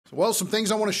Well, some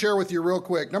things I want to share with you real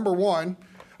quick. Number one,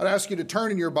 I'd ask you to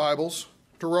turn in your Bibles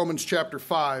to Romans chapter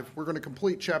 5. We're going to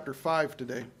complete chapter 5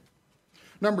 today.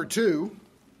 Number two,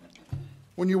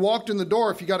 when you walked in the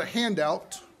door, if you got a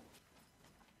handout,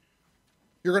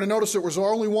 you're going to notice it was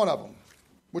only one of them,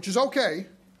 which is okay,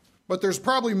 but there's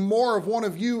probably more of one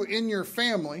of you in your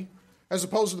family as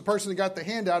opposed to the person that got the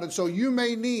handout, and so you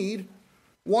may need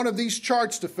one of these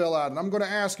charts to fill out. And I'm going to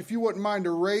ask if you wouldn't mind to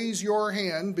raise your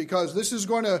hand, because this is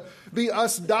going to be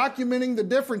us documenting the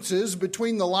differences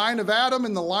between the line of Adam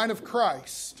and the line of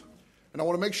Christ. And I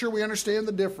want to make sure we understand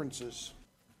the differences.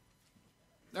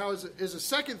 Now, as a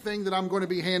second thing that I'm going to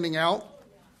be handing out,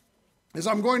 is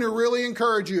I'm going to really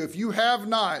encourage you, if you have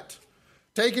not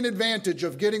taken advantage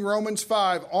of getting Romans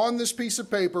 5 on this piece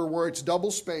of paper where it's double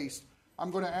spaced,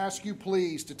 I'm going to ask you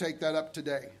please to take that up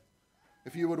today,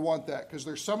 if you would want that, because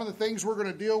there's some of the things we're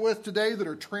going to deal with today that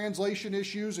are translation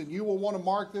issues, and you will want to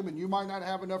mark them, and you might not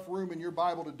have enough room in your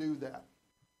Bible to do that.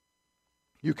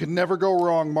 You can never go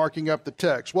wrong marking up the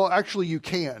text. Well, actually, you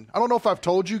can. I don't know if I've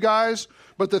told you guys,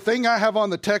 but the thing I have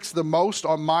on the text the most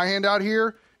on my handout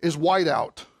here is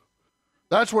whiteout.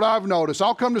 That's what I've noticed.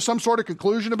 I'll come to some sort of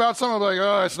conclusion about something, I'm like,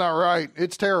 oh, that's not right.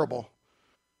 It's terrible.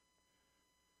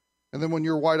 And then when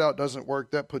your whiteout doesn't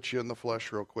work, that puts you in the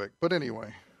flesh real quick. But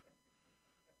anyway.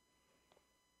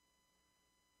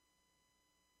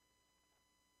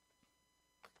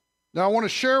 Now, I want to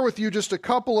share with you just a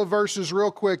couple of verses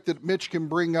real quick that Mitch can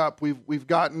bring up. We've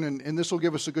gotten, and this will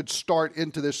give us a good start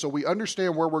into this so we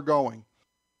understand where we're going.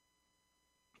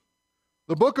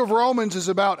 The book of Romans is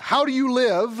about how do you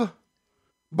live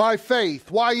by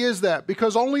faith. Why is that?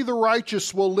 Because only the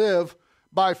righteous will live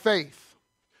by faith.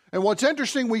 And what's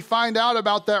interesting we find out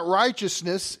about that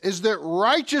righteousness is that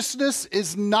righteousness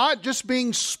is not just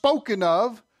being spoken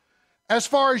of as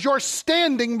far as your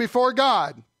standing before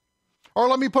God. Or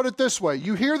let me put it this way.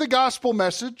 You hear the gospel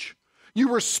message.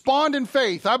 You respond in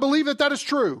faith. I believe that that is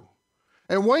true.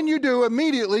 And when you do,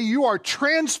 immediately you are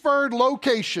transferred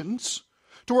locations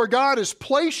to where God has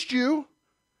placed you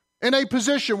in a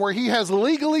position where He has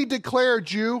legally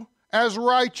declared you as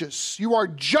righteous. You are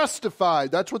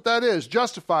justified. That's what that is,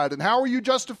 justified. And how are you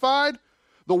justified?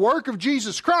 The work of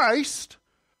Jesus Christ,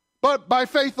 but by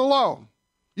faith alone.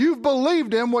 You've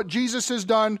believed in what Jesus has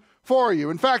done for you.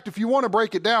 In fact, if you want to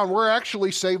break it down, we're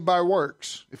actually saved by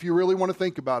works, if you really want to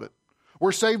think about it.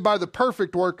 We're saved by the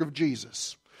perfect work of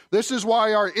Jesus. This is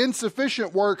why our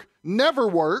insufficient work never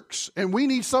works, and we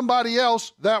need somebody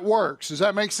else that works. Does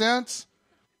that make sense?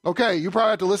 Okay, you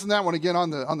probably have to listen to that one again on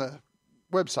the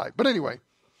website. But anyway,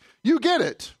 you get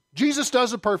it. Jesus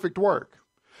does a perfect work.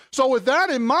 So with that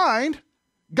in mind,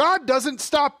 God doesn't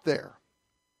stop there.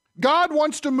 God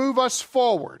wants to move us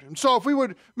forward. And so if we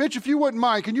would, Mitch, if you wouldn't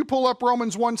mind, can you pull up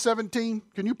Romans 1:17?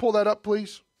 Can you pull that up,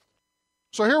 please?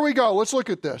 So here we go. Let's look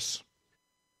at this.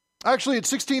 Actually, it's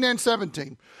 16 and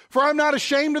 17. For I'm not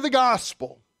ashamed of the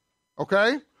gospel.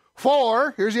 Okay?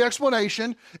 For, here's the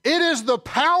explanation, it is the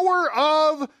power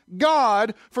of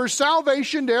God for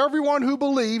salvation to everyone who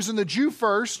believes, in the Jew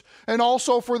first, and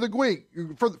also for the Greek.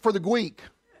 For the Greek.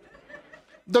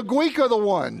 The Greek are the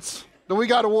ones that we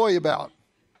got to worry about.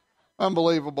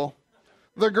 Unbelievable.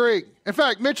 The Greek. In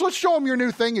fact, Mitch, let's show them your new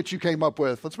thing that you came up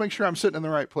with. Let's make sure I'm sitting in the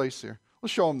right place here.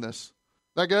 Let's show them this.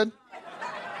 That good?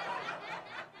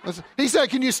 He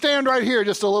said, can you stand right here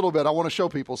just a little bit? I want to show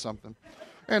people something.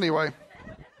 Anyway.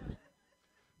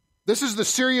 This is the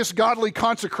serious godly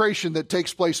consecration that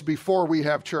takes place before we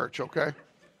have church, okay?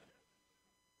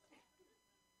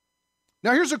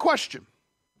 Now here's a question.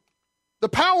 The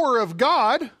power of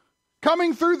God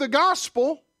coming through the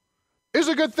gospel is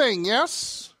a good thing,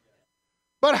 yes?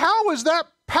 But how is that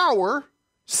power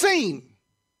seen?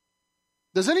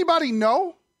 Does anybody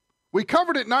know? We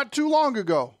covered it not too long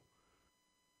ago.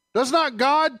 Does not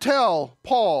God tell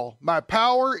Paul, my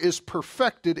power is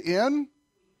perfected in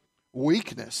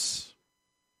weakness?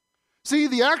 See,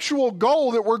 the actual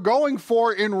goal that we're going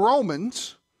for in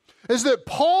Romans is that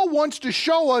Paul wants to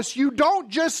show us you don't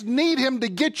just need him to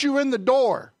get you in the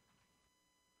door.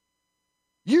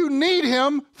 You need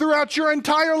him throughout your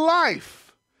entire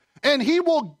life. And he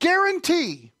will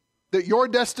guarantee that your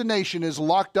destination is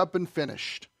locked up and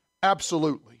finished.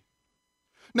 Absolutely.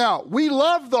 Now, we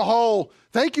love the whole,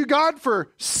 thank you, God,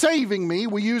 for saving me.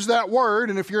 We use that word,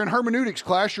 and if you're in hermeneutics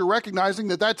class, you're recognizing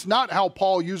that that's not how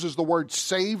Paul uses the word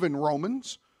save in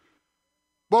Romans.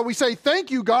 But we say,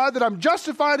 thank you, God, that I'm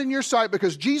justified in your sight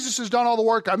because Jesus has done all the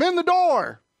work. I'm in the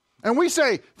door. And we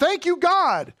say, thank you,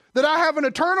 God, that I have an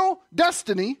eternal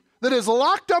destiny that is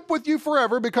locked up with you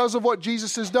forever because of what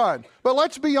Jesus has done. But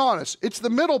let's be honest, it's the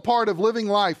middle part of living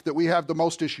life that we have the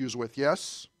most issues with,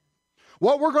 yes?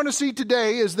 What we're going to see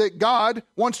today is that God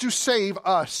wants to save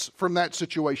us from that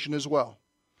situation as well.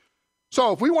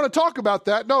 So if we want to talk about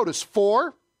that, notice,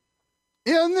 for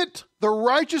in that the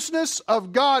righteousness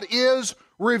of God is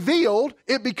revealed,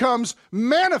 it becomes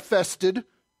manifested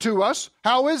to us.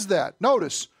 How is that?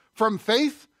 Notice, from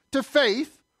faith to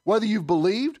faith, whether you've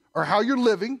believed or how you're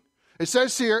living, it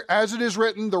says here, as it is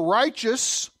written, the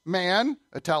righteous man,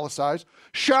 italicized,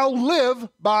 shall live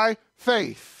by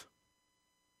faith.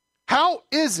 How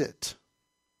is it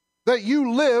that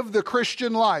you live the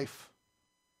Christian life?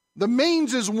 The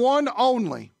means is one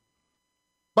only,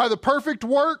 by the perfect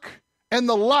work and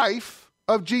the life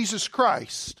of Jesus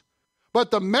Christ.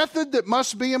 But the method that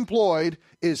must be employed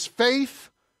is faith,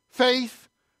 faith,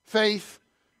 faith,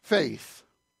 faith.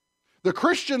 The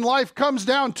Christian life comes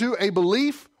down to a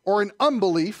belief or an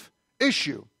unbelief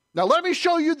issue. Now let me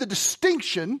show you the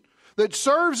distinction that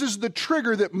serves as the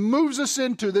trigger that moves us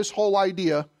into this whole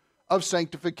idea of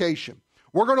sanctification.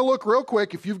 We're going to look real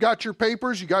quick. If you've got your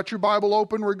papers, you got your Bible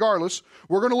open regardless,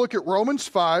 we're going to look at Romans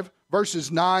 5, verses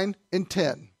 9 and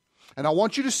 10. And I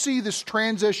want you to see this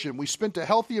transition. We spent a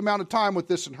healthy amount of time with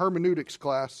this in hermeneutics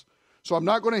class, so I'm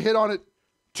not going to hit on it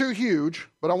too huge,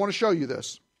 but I want to show you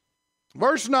this.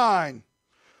 Verse 9,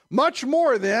 much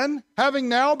more then, having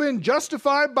now been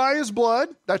justified by his blood,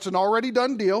 that's an already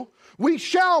done deal, we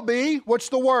shall be, what's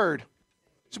the word?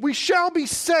 We shall be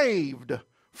saved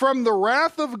from the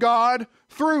wrath of God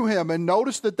through him. And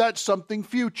notice that that's something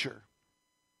future.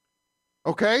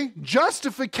 Okay?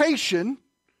 Justification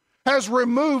has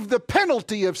removed the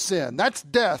penalty of sin. That's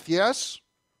death, yes?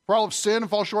 For all of sin and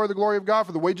fall short of the glory of God,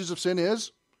 for the wages of sin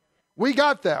is. We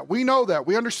got that. We know that.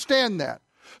 We understand that.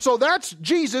 So that's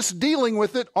Jesus dealing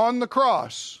with it on the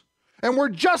cross. And we're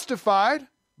justified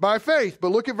by faith.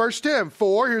 But look at verse 10.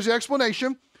 For, here's the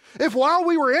explanation. If while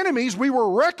we were enemies, we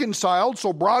were reconciled,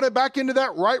 so brought it back into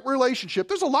that right relationship.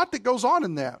 There's a lot that goes on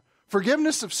in that.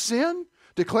 Forgiveness of sin,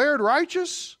 declared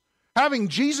righteous, having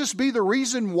Jesus be the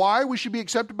reason why we should be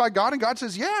accepted by God. And God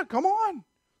says, yeah, come on.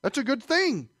 That's a good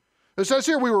thing. It says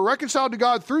here, we were reconciled to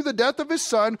God through the death of his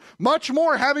Son. Much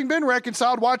more, having been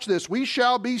reconciled, watch this, we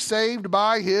shall be saved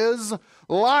by his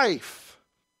life.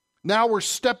 Now we're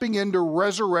stepping into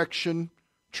resurrection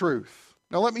truth.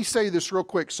 Now let me say this real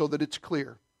quick so that it's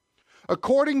clear.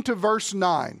 According to verse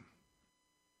 9,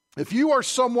 if you are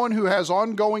someone who has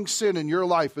ongoing sin in your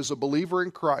life as a believer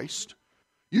in Christ,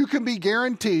 you can be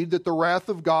guaranteed that the wrath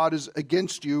of God is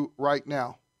against you right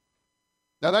now.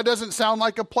 Now that doesn't sound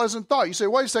like a pleasant thought. You say,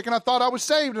 wait a second, I thought I was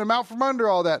saved and I'm out from under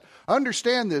all that.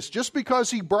 Understand this, just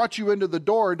because he brought you into the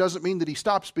door doesn't mean that he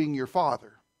stops being your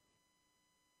father.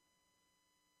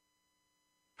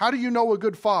 How do you know a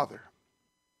good father?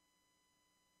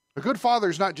 A good father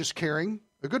is not just caring.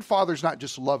 A good father is not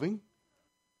just loving.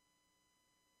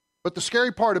 But the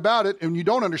scary part about it, and you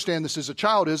don't understand this as a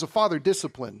child, is a father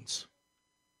disciplines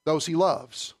those he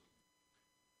loves.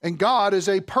 And God, as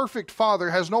a perfect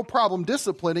father, has no problem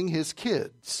disciplining his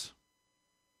kids.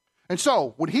 And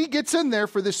so, when he gets in there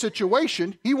for this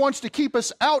situation, he wants to keep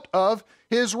us out of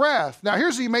his wrath. Now,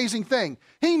 here's the amazing thing.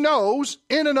 He knows,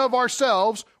 in and of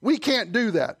ourselves, we can't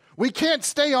do that. We can't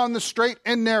stay on the straight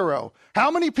and narrow. How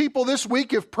many people this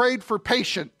week have prayed for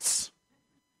patience?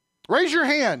 Raise your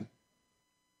hand.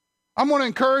 I'm going to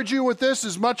encourage you with this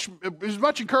as much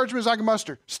encouragement as I can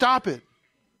muster. Stop it.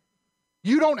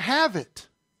 You don't have it.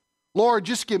 Lord,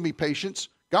 just give me patience.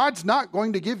 God's not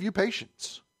going to give you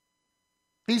patience.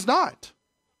 He's not.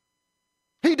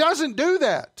 He doesn't do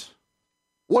that.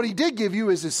 What he did give you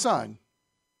is his Son.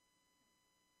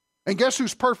 And guess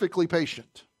who's perfectly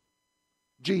patient?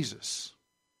 Jesus.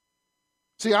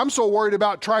 See, I'm so worried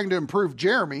about trying to improve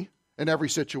Jeremy in every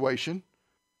situation.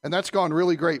 And that's gone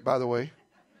really great, by the way.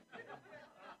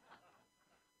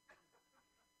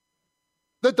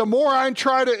 That the more I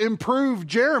try to improve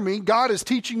Jeremy, God is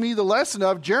teaching me the lesson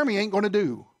of Jeremy ain't going to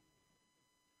do.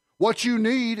 What you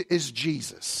need is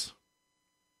Jesus.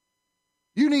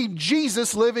 You need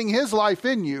Jesus living his life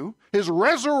in you, his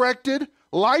resurrected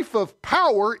life of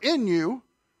power in you,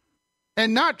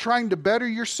 and not trying to better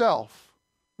yourself.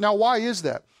 Now, why is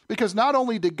that? Because not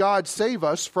only did God save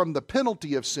us from the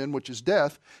penalty of sin, which is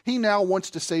death, he now wants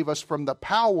to save us from the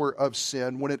power of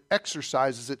sin when it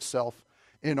exercises itself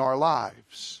in our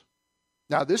lives.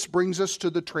 Now, this brings us to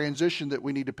the transition that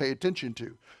we need to pay attention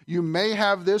to. You may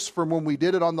have this from when we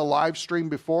did it on the live stream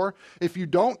before. If you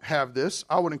don't have this,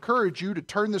 I would encourage you to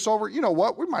turn this over. You know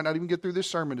what? We might not even get through this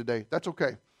sermon today. That's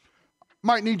okay.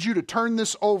 might need you to turn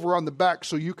this over on the back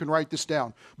so you can write this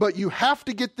down. But you have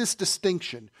to get this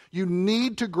distinction. You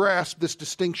need to grasp this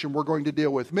distinction we're going to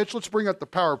deal with. Mitch, let's bring up the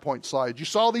PowerPoint slides. You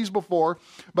saw these before,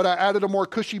 but I added a more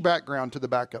cushy background to the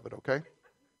back of it, okay?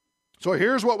 So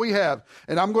here's what we have.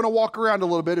 And I'm going to walk around a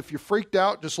little bit. If you're freaked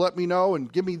out, just let me know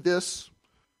and give me this,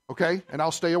 okay? And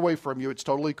I'll stay away from you. It's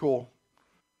totally cool.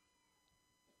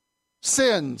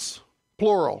 Sins,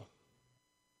 plural.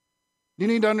 You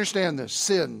need to understand this.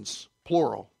 Sins,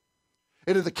 plural.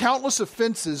 It are the countless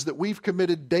offenses that we've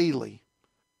committed daily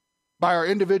by our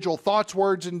individual thoughts,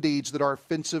 words, and deeds that are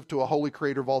offensive to a holy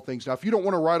creator of all things. Now, if you don't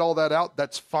want to write all that out,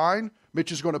 that's fine.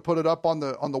 Mitch is going to put it up on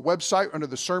the website under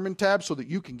the sermon tab so that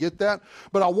you can get that.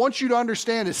 But I want you to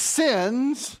understand is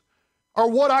sins are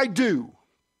what I do.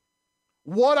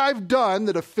 What I've done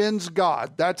that offends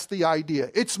God. That's the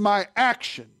idea. It's my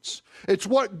actions. It's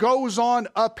what goes on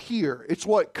up here. It's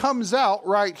what comes out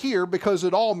right here because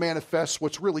it all manifests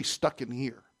what's really stuck in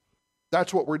here.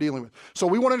 That's what we're dealing with. So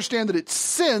we want to understand that it's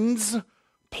sins,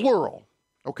 plural.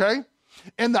 Okay?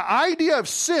 And the idea of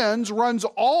sins runs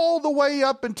all the way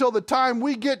up until the time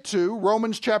we get to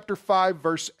Romans chapter 5,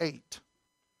 verse 8.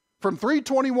 From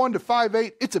 3:21 to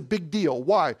 5:8, it's a big deal.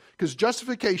 Why? Because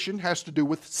justification has to do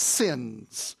with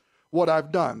sins, what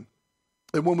I've done.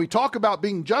 And when we talk about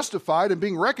being justified and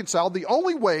being reconciled, the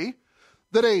only way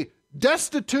that a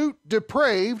destitute,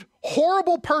 depraved,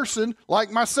 horrible person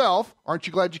like myself, aren't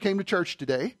you glad you came to church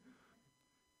today,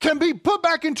 can be put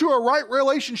back into a right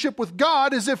relationship with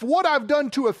God is if what I've done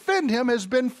to offend him has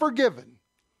been forgiven.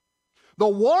 The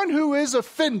one who is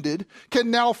offended can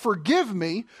now forgive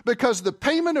me because the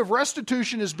payment of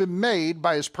restitution has been made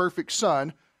by his perfect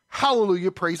Son. Hallelujah,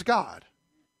 praise God.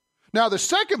 Now, the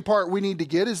second part we need to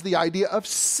get is the idea of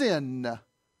sin,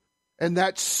 and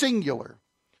that's singular.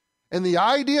 And the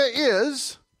idea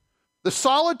is the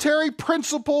solitary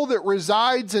principle that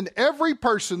resides in every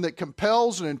person that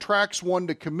compels and attracts one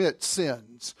to commit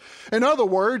sins. In other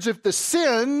words, if the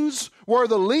sins were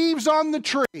the leaves on the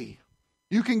tree,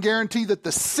 you can guarantee that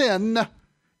the sin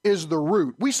is the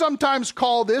root. We sometimes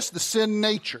call this the sin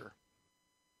nature.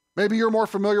 Maybe you're more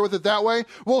familiar with it that way.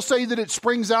 We'll say that it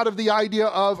springs out of the idea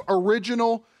of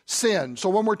original sin. So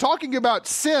when we're talking about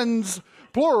sins,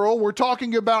 plural, we're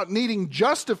talking about needing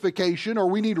justification or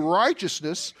we need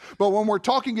righteousness. But when we're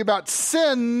talking about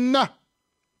sin,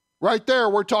 right there,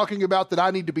 we're talking about that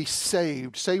I need to be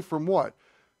saved. Saved from what?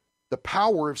 The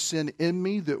power of sin in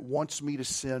me that wants me to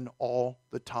sin all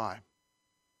the time.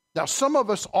 Now, some of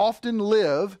us often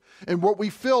live in what we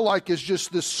feel like is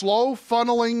just this slow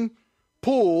funneling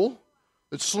pool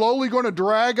that's slowly going to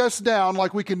drag us down,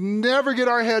 like we can never get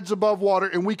our heads above water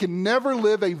and we can never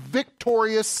live a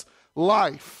victorious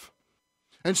life.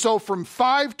 And so from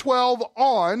 5:12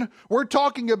 on, we're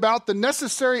talking about the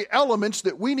necessary elements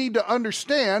that we need to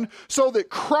understand so that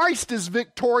Christ is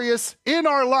victorious in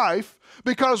our life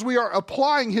because we are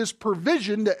applying his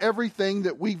provision to everything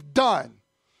that we've done.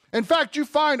 In fact, you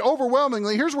find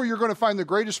overwhelmingly, here's where you're going to find the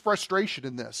greatest frustration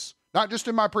in this, not just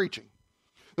in my preaching.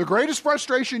 The greatest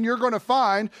frustration you're going to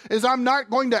find is I'm not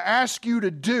going to ask you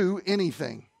to do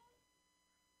anything.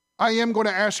 I am going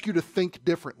to ask you to think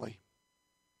differently.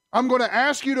 I'm going to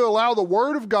ask you to allow the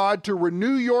Word of God to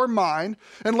renew your mind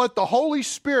and let the Holy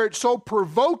Spirit so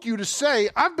provoke you to say,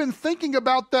 I've been thinking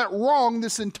about that wrong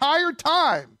this entire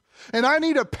time, and I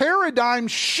need a paradigm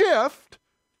shift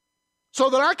so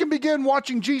that I can begin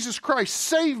watching Jesus Christ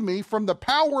save me from the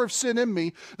power of sin in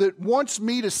me that wants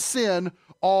me to sin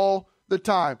all the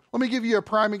time. Let me give you a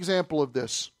prime example of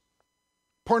this.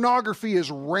 Pornography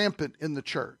is rampant in the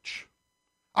church.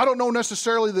 I don't know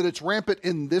necessarily that it's rampant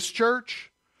in this church,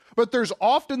 but there's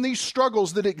often these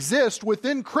struggles that exist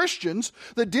within Christians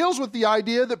that deals with the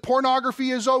idea that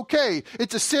pornography is okay.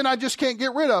 It's a sin I just can't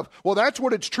get rid of. Well, that's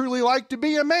what it's truly like to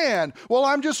be a man. Well,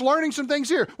 I'm just learning some things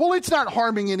here. Well, it's not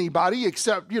harming anybody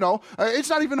except, it's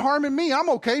not even harming me. I'm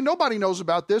okay. Nobody knows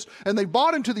about this. And they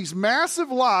bought into these massive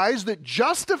lies that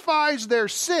justifies their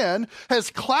sin,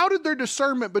 has clouded their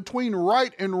discernment between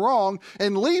right and wrong,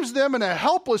 and leaves them in a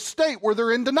helpless state where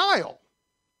they're in denial.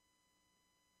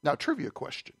 Now, trivia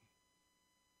question.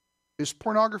 Is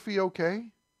pornography okay?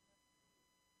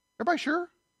 Everybody sure?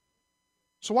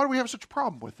 So why do we have such a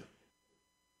problem with it?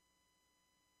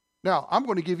 Now, I'm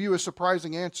going to give you a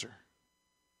surprising answer.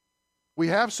 We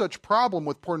have such problem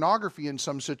with pornography in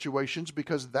some situations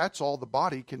because that's all the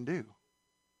body can do.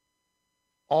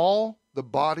 All the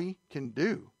body can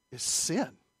do is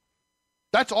sin.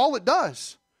 That's all it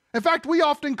does. In fact, we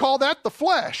often call that the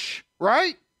flesh,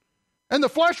 right? And the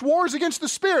flesh wars against the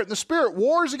spirit, and the spirit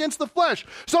wars against the flesh,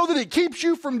 so that it keeps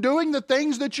you from doing the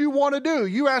things that you want to do.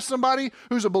 You ask somebody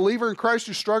who's a believer in Christ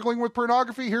who's struggling with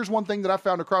pornography, here's one thing that I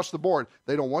found across the board.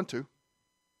 They don't want to,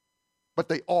 but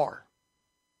they are.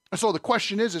 And so the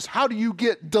question is how do you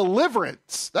get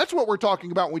deliverance? That's what we're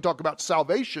talking about when we talk about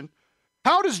salvation.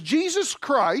 How does Jesus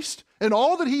Christ and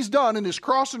all that he's done in his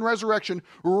cross and resurrection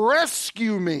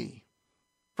rescue me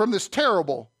from this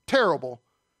terrible, terrible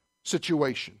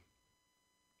situation?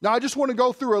 Now, I just want to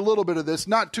go through a little bit of this,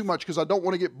 not too much because I don't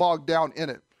want to get bogged down in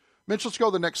it. Mitch, let's go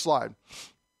to the next slide.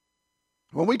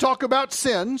 When we talk about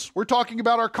sins, we're talking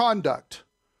about our conduct.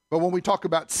 But when we talk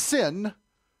about sin,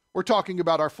 we're talking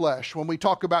about our flesh. When we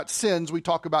talk about sins, we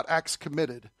talk about acts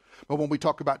committed. But when we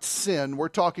talk about sin, we're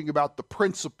talking about the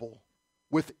principle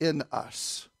within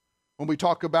us. When we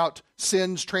talk about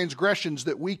sins, transgressions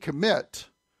that we commit,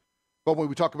 but when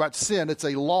we talk about sin, it's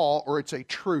a law or it's a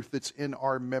truth that's in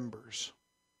our members.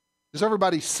 Does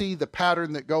everybody see the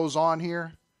pattern that goes on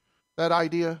here? That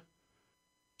idea?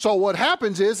 So what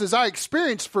happens is I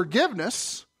experience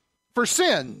forgiveness for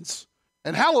sins.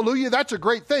 And hallelujah, that's a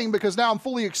great thing because now I'm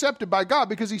fully accepted by God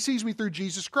because he sees me through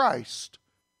Jesus Christ.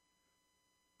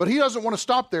 But he doesn't want to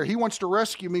stop there. He wants to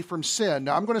rescue me from sin.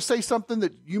 Now I'm going to say something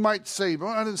that you might say,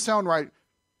 well, that doesn't sound right.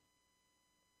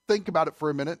 Think about it for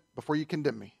a minute before you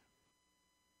condemn me.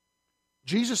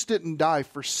 Jesus didn't die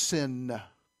for sin.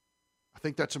 I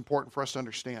think that's important for us to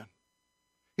understand.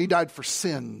 He died for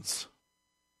sins.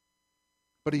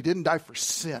 But he didn't die for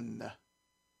sin.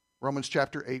 Romans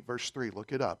chapter 8, verse 3.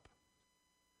 Look it up.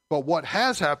 But what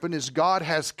has happened is God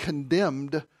has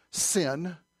condemned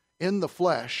sin in the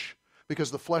flesh because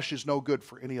the flesh is no good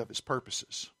for any of his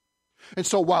purposes. And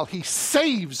so while he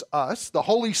saves us, the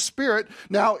Holy Spirit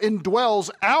now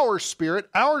indwells our spirit.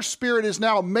 Our spirit is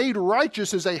now made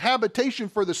righteous as a habitation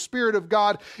for the Spirit of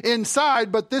God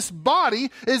inside. But this body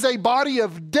is a body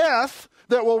of death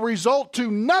that will result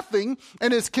to nothing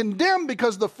and is condemned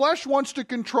because the flesh wants to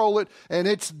control it and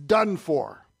it's done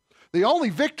for. The only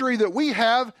victory that we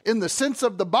have in the sense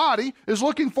of the body is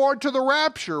looking forward to the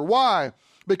rapture. Why?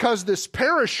 Because this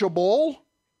perishable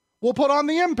will put on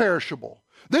the imperishable.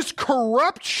 This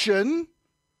corruption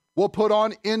will put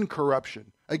on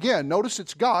incorruption. Again, notice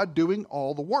it's God doing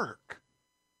all the work.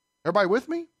 Everybody with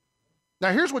me?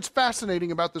 Now here's what's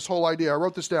fascinating about this whole idea. I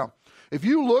wrote this down. If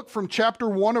you look from chapter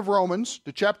 1 of Romans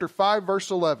to chapter 5,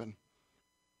 verse 11,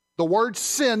 the word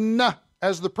sin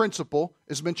as the principle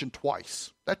is mentioned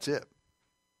twice. That's it.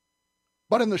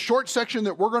 But in the short section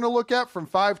that we're going to look at from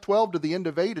 5:12 to the end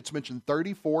of 8, it's mentioned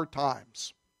 34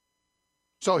 times.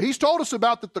 So he's told us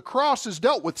about that the cross has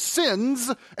dealt with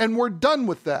sins, and we're done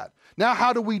with that. Now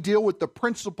how do we deal with the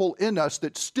principle in us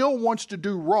that still wants to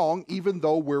do wrong even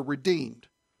though we're redeemed?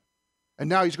 And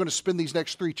now he's going to spend these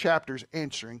next 3 chapters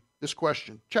answering this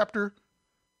question. Chapter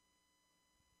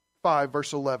 5,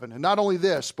 verse 11. And not only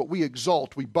this, but we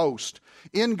exult, we boast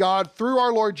in God through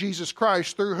our Lord Jesus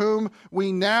Christ, through whom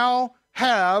we now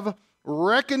have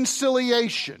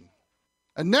reconciliation.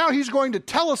 And now he's going to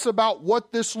tell us about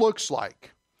what this looks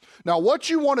like. Now, what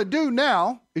you want to do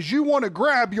now is you want to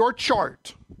grab your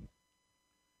chart.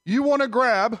 You want to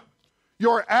grab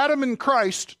your Adam and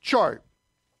Christ chart.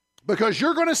 Because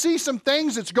you're going to see some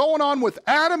things that's going on with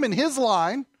Adam and his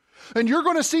line. And you're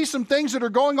going to see some things that are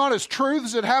going on as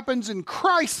truths that happens in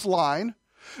Christ's line.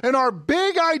 And our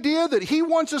big idea that he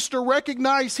wants us to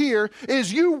recognize here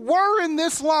is you were in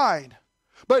this line.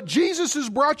 But Jesus has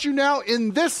brought you now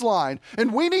in this line.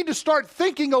 And we need to start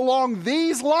thinking along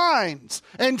these lines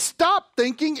and stop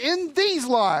thinking in these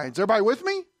lines. Everybody with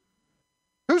me?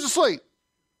 Who's asleep?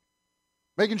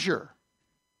 Making sure.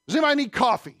 Does anybody need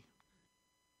coffee?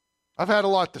 I've had a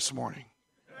lot this morning.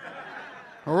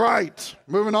 All right,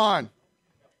 moving on.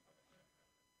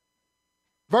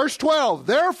 Verse 12,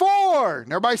 therefore,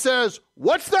 and everybody says,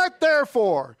 what's that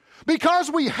therefore? Because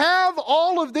we have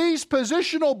all of these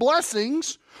positional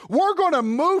blessings, we're going to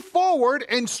move forward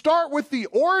and start with the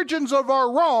origins of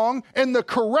our wrong and the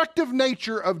corrective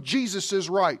nature of Jesus'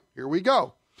 right. Here we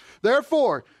go.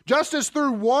 Therefore, just as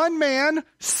through one man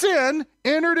sin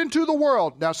entered into the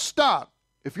world. Now stop.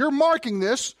 If you're marking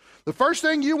this, the first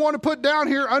thing you want to put down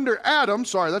here under Adam,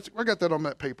 I got that on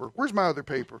that paper. Where's my other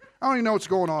paper? I don't even know what's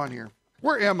going on here.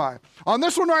 Where am I? On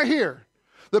this one right here.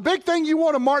 The big thing you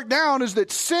want to mark down is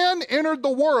that sin entered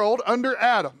the world under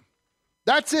Adam.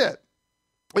 That's it.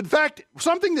 In fact,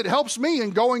 something that helps me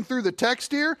in going through the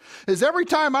text here is every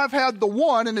time I've had the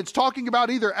one, and it's talking about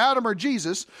either Adam or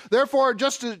Jesus, therefore,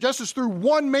 just as through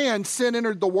one man sin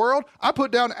entered the world, I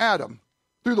put down Adam,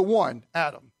 through the one,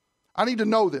 Adam. I need to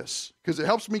know this because it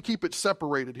helps me keep it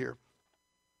separated here.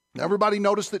 Everybody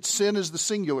notice that sin is the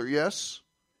singular, yes?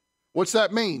 What's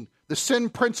that mean? The sin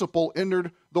principle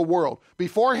entered the world.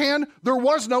 Beforehand, there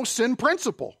was no sin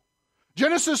principle.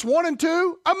 Genesis 1 and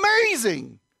 2,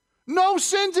 amazing. No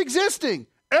sins existing.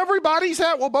 Everybody's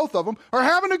both of them are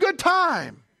having a good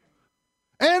time.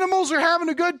 Animals are having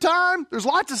a good time. There's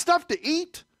lots of stuff to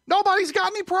eat. Nobody's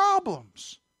got any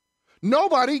problems.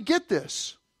 Nobody, get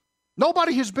this,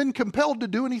 nobody has been compelled to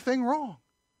do anything wrong.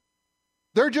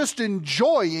 They're just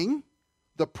enjoying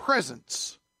the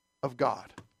presence of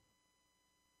God.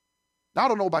 Now, I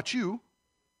don't know about you,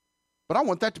 but I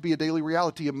want that to be a daily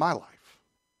reality in my life.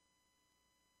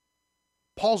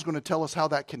 Paul's going to tell us how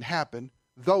that can happen,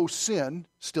 though sin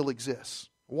still exists.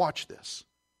 Watch this.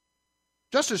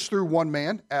 Just as through one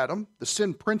man, Adam, the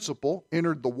sin principle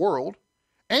entered the world,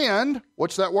 and,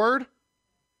 what's that word?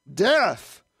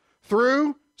 Death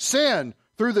through sin,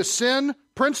 through the sin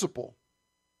principle.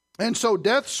 And so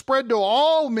death spread to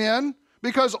all men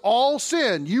because all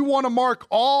sin. You want to mark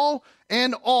all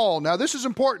and all. Now this is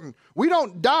important. We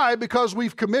don't die because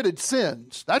we've committed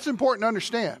sins. That's important to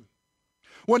understand.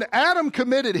 When Adam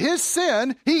committed his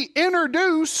sin, he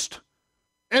introduced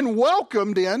and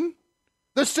welcomed in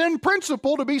the sin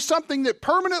principle to be something that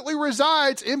permanently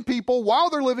resides in people while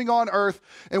they're living on earth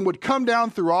and would come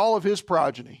down through all of his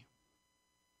progeny.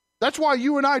 That's why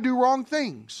you and I do wrong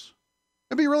things.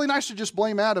 It'd be really nice to just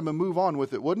blame Adam and move on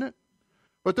with it, wouldn't it?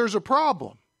 But there's a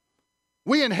problem.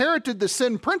 We inherited the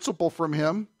sin principle from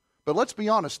him, but let's be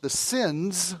honest, the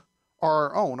sins are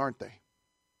our own, aren't they?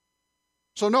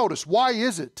 So notice, why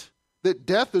is it that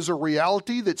death is a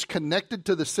reality that's connected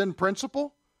to the sin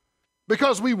principle?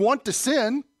 Because we want to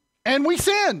sin, and we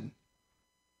sin.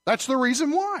 That's the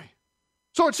reason why.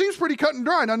 So it seems pretty cut and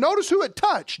dry. Now notice who it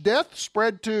touched. Death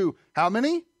spread to how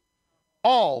many?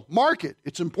 All. Mark it.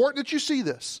 It's important that you see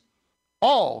this.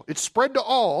 All. It's spread to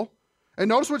all. And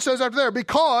notice what it says after there.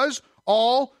 Because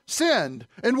all sinned.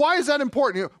 And why is that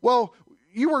important? Well,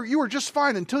 you were just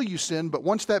fine until you sinned, but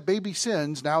once that baby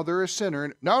sins, now they're a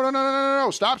sinner. No.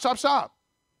 Stop.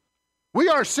 We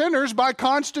are sinners by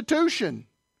constitution.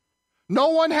 No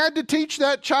one had to teach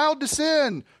that child to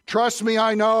sin. Trust me,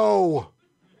 I know.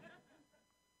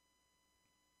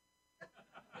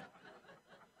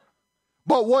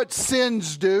 But what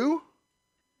sins do?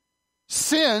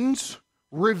 Sins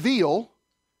reveal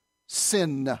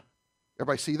sin.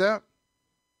 Everybody see that?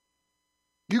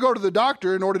 You go to the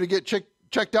doctor in order to get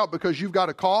checked out because you've got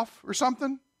a cough or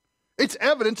something. It's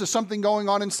evidence of something going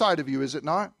on inside of you, is it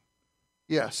not?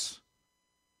 Yes.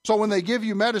 So when they give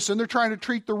you medicine, they're trying to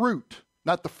treat the root,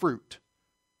 not the fruit.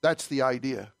 That's the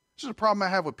idea. This is a problem I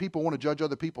have with people who want to judge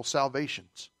other people's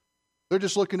salvations. They're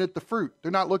just looking at the fruit.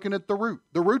 They're not looking at the root.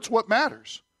 The root's what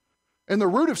matters. And the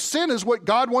root of sin is what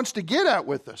God wants to get at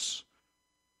with us.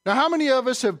 Now, how many of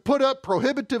us have put up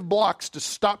prohibitive blocks to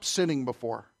stop sinning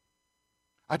before?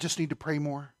 I just need to pray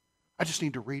more. I just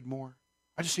need to read more.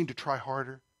 I just need to try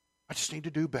harder. I just need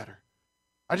to do better.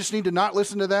 I just need to not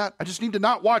listen to that. I just need to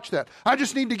not watch that. I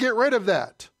just need to get rid of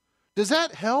that. Does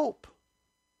that help?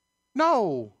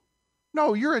 No.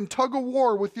 No, you're in tug of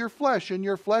war with your flesh, and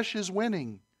your flesh is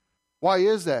winning. Why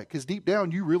is that? Because deep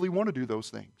down, you really want to do those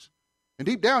things. And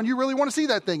deep down, you really want to see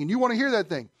that thing, and you want to hear that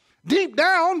thing. Deep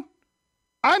down,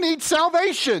 I need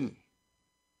salvation.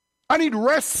 I need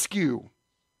rescue.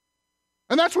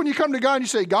 And that's when you come to God and you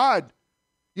say, God,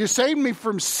 you saved me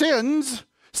from sins.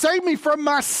 Save me from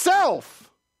myself.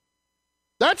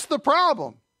 That's the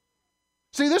problem.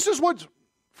 See, this is what,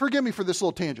 forgive me for this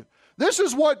little tangent. This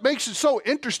is what makes it so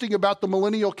interesting about the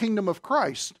millennial kingdom of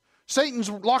Christ. Satan's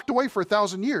locked away for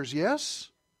 1,000 years, yes?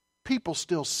 People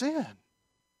still sin.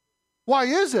 Why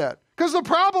is that? Because the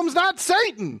problem's not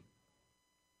Satan.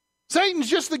 Satan's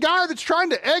just the guy that's trying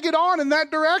to egg it on in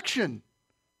that direction.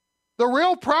 The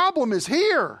real problem is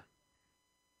here.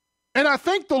 And I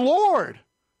thank the Lord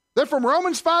that from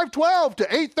Romans 5:12 to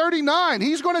 8:39,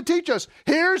 he's going to teach us,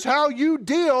 here's how you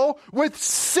deal with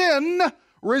sin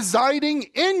residing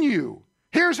in you.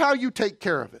 Here's how you take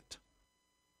care of it.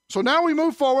 So now we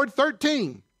move forward,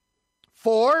 13.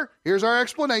 For, here's our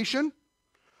explanation,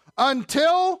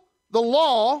 until the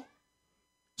law,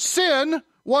 sin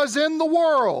was in the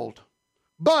world.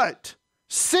 But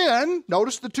sin,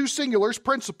 notice the two singulars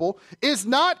principle, is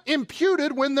not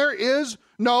imputed when there is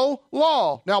no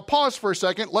law. Now pause for a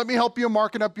second. Let me help you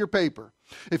marking up your paper.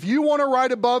 If you want to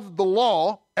write above the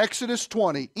law, Exodus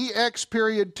 20,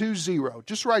 EX.20.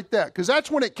 Just write that, because that's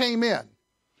when it came in.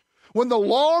 When the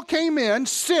law came in,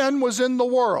 sin was in the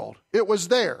world. It was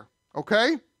there,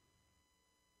 okay?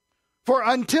 For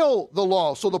until the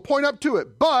law, so the point up to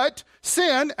it. But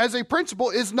sin, as a principle,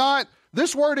 is not,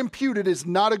 this word imputed is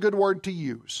not a good word to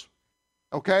use.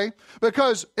 Okay?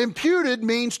 Because imputed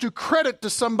means to credit to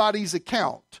somebody's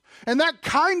account. And that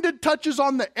kind of touches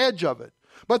on the edge of it.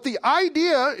 But the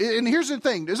idea, and here's the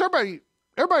thing, does everybody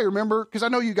remember? Because I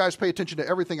know you guys pay attention to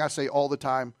everything I say all the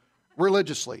time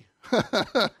religiously.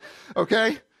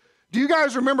 Okay? Do you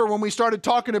guys remember when we started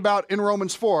talking about in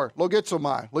Romans 4,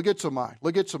 logizomai,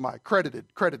 credited.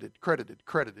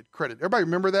 Everybody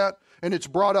remember that? And it's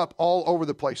brought up all over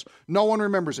the place. No one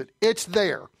remembers it. It's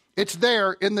there. It's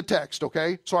there in the text,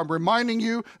 okay? So I'm reminding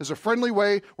you as a friendly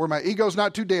way where my ego's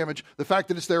not too damaged, the fact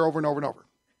that it's there over and over and over.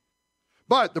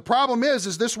 But the problem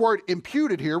is this word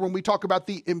imputed here, when we talk about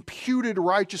the imputed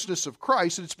righteousness of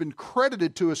Christ, and it's been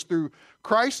credited to us through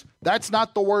Christ, that's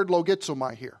not the word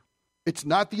logizomai here. It's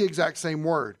not the exact same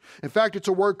word. In fact, it's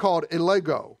a word called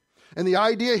elego. And the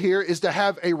idea here is to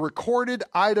have a recorded,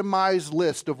 itemized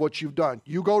list of what you've done.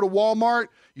 You go to Walmart,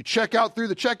 you check out through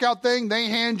the checkout thing, they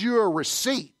hand you a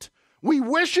receipt. We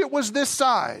wish it was this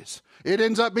size. It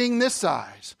ends up being this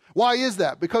size. Why is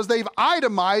that? Because they've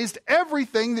itemized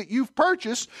everything that you've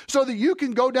purchased so that you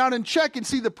can go down and check and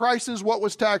see the prices, what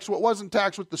was taxed, what wasn't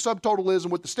taxed, what the subtotal is,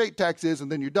 and what the state tax is,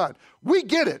 and then you're done. We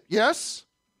get it, yes?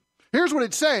 Here's what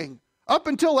it's saying. Up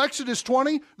until Exodus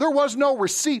 20, there was no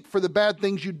receipt for the bad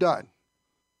things you'd done.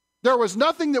 There was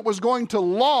nothing that was going to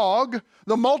log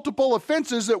the multiple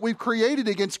offenses that we've created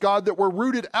against God that were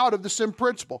rooted out of the sin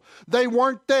principle. They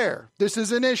weren't there. This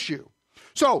is an issue.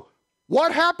 So,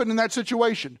 what happened in that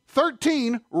situation?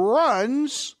 13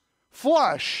 runs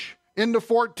flush into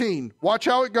 14. Watch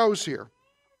how it goes here.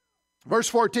 Verse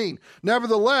 14.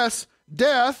 Nevertheless,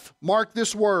 death, mark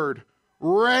this word,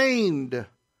 reigned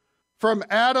from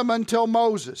Adam until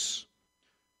Moses.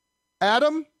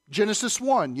 Adam, Genesis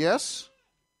 1, yes?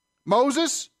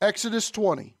 Moses, Exodus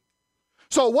 20.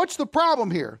 So what's the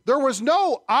problem here? There was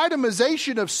no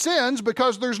itemization of sins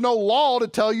because there's no law to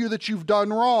tell you that you've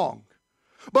done wrong.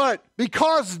 But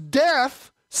because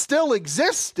death still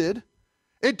existed,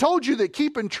 it told you that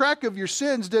keeping track of your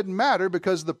sins didn't matter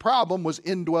because the problem was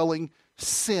indwelling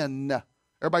sin.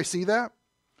 Everybody see that?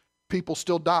 People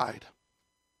still died.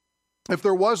 If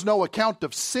there was no account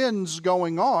of sins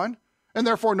going on, and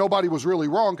therefore nobody was really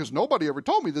wrong because nobody ever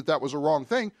told me that that was a wrong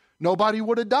thing, nobody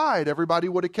would have died. Everybody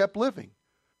would have kept living.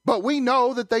 But we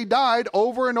know that they died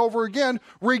over and over again,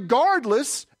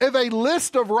 regardless if a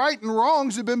list of right and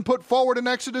wrongs had been put forward in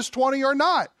Exodus 20 or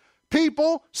not.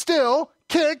 People still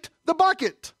kicked the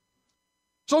bucket.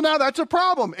 So now that's a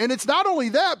problem. And it's not only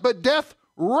that, but death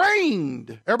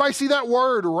reigned. Everybody see that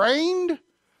word, reigned?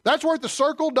 That's worth a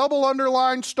circle, double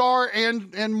underline, star,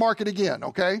 and mark it again,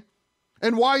 okay?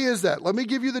 And why is that? Let me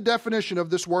give you the definition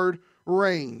of this word,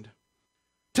 reigned.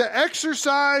 To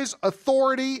exercise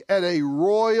authority at a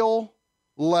royal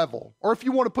level. Or if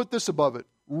you want to put this above it,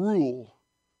 rule.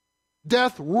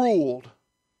 Death ruled.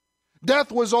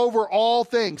 Death was over all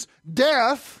things.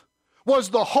 Death was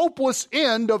the hopeless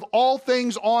end of all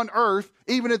things on earth,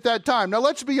 even at that time. Now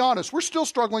let's be honest, we're still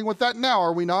struggling with that now,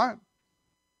 are we not?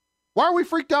 Why are we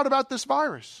freaked out about this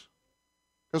virus?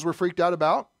 Because we're freaked out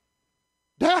about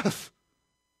death.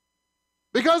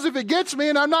 Because if it gets me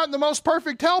and I'm not in the most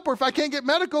perfect health, or if I can't get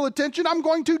medical attention, I'm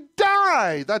going to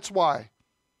die. That's why.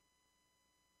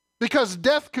 Because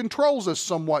death controls us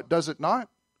somewhat, does it not?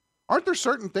 Aren't there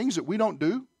certain things that we don't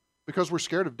do because we're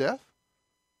scared of death?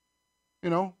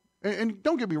 You know, and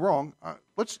don't get me wrong,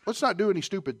 let's not do any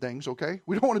stupid things, okay?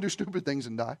 We don't want to do stupid things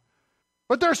and die.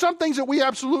 But there are some things that we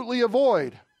absolutely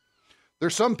avoid.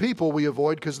 There's some people we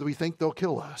avoid because we think they'll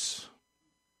kill us.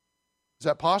 Is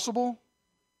that possible?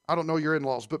 I don't know your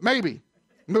in-laws, but maybe.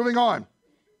 Moving on.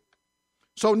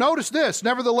 So notice this.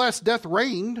 Nevertheless, death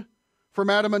reigned from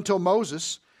Adam until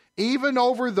Moses, even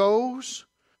over those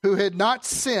who had not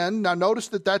sinned. Now notice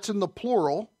that that's in the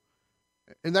plural.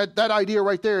 And that idea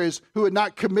right there is who had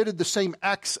not committed the same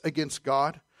acts against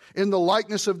God in the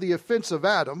likeness of the offense of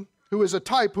Adam, who is a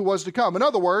type who was to come. In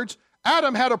other words,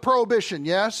 Adam had a prohibition,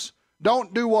 yes?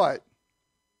 Don't do what?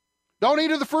 Don't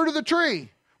eat of the fruit of the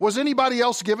tree. Was anybody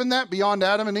else given that beyond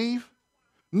Adam and Eve?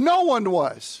 No one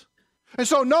was. And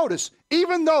so notice,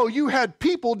 even though you had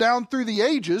people down through the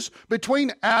ages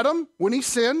between Adam, when he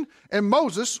sinned, and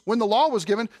Moses, when the law was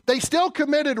given, they still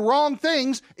committed wrong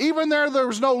things. Even there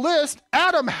was no list.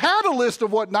 Adam had a list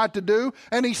of what not to do,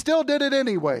 and he still did it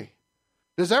anyway.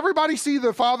 Does everybody see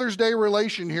the Father's Day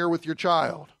relation here with your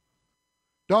child?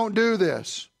 Don't do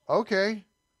this. Okay.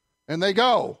 And they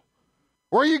go.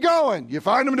 Where are you going? You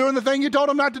find them doing the thing you told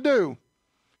them not to do.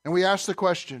 And we ask the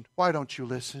question, why don't you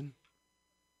listen?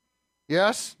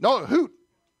 Yes? No, hoot.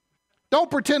 Don't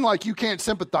pretend like you can't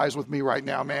sympathize with me right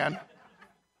now, man.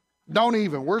 Don't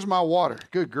even. Where's my water?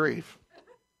 Good grief.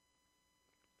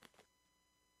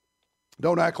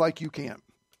 Don't act like you can't.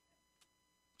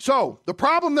 So, the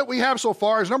problem that we have so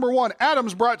far is, number one,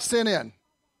 Adam's brought sin in.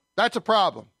 That's a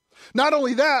problem. Not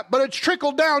only that, but it's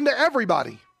trickled down to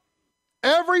everybody.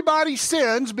 Everybody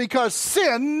sins because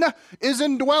sin is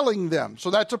indwelling them.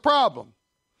 So that's a problem.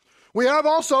 We have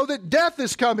also that death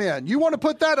has come in. You want to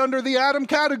put that under the Adam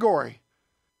category.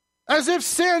 As if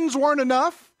sins weren't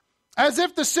enough. As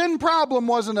if the sin problem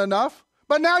wasn't enough.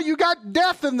 But now you got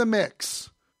death in the mix.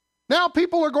 Now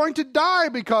people are going to die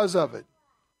because of it.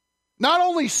 Not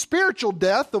only spiritual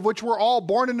death, of which we're all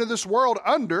born into this world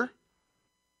under,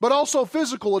 but also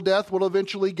physical death will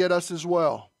eventually get us as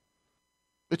well.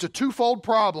 It's a twofold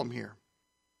problem here.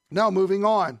 Now moving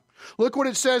on. Look what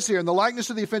it says here. In the likeness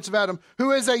of the offensive Adam,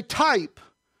 who is a type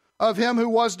of him who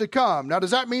was to come. Now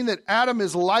does that mean that Adam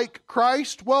is like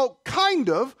Christ? Well, kind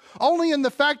of. Only in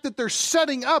the fact that they're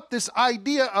setting up this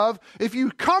idea of if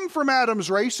you come from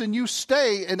Adam's race and you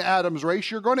stay in Adam's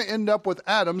race, you're going to end up with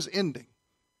Adam's ending.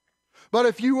 But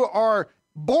if you are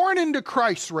born into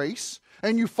Christ's race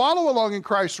and you follow along in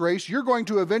Christ's race, you're going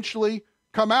to eventually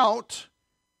come out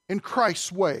in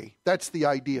Christ's way. That's the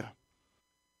idea.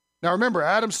 Now remember,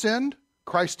 Adam sinned,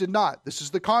 Christ did not. This is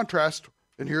the contrast,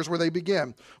 and here's where they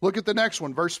begin. Look at the next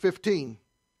one, verse 15.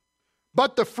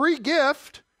 But the free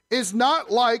gift is not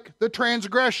like the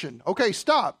transgression. Okay,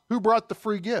 stop. Who brought the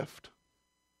free gift?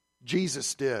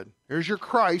 Jesus did. Here's your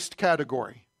Christ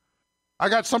category. I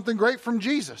got something great from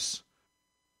Jesus.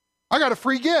 I got a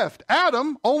free gift.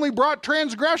 Adam only brought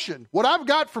transgression. What I've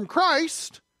got from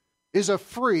Christ is a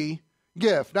free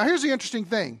gift. Now here's the interesting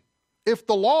thing. If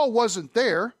the law wasn't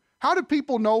there, how did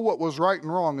people know what was right and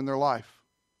wrong in their life?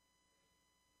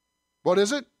 What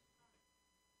is it?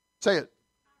 Say it.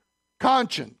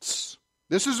 Conscience.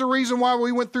 This is the reason why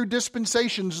we went through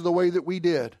dispensations the way that we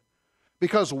did.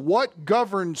 Because what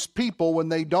governs people when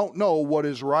they don't know what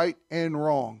is right and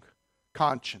wrong?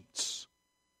 Conscience.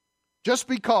 Just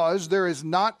because there is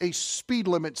not a speed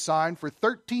limit sign for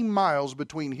 13 miles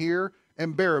between here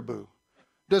and Baraboo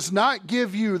does not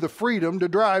give you the freedom to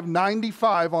drive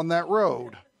 95 on that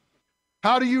road.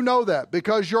 How do you know that?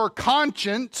 Because your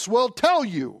conscience will tell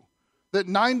you that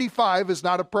 95 is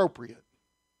not appropriate.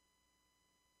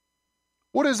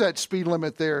 What is that speed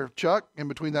limit there, Chuck, in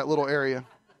between that little area?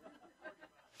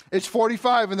 It's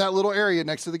 45 in that little area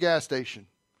next to the gas station.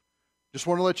 Just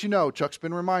want to let you know, Chuck's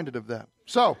been reminded of that.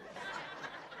 So,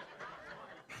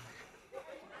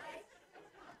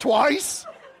 twice?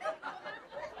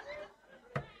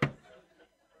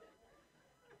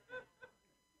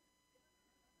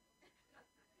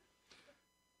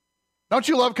 Don't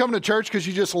you love coming to church because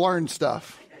you just learn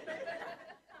stuff?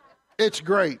 It's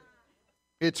great.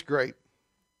 It's great.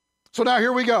 So now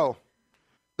here we go.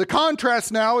 The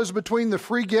contrast now is between the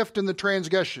free gift and the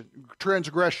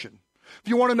transgression. If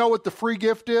you want to know what the free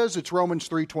gift is, it's Romans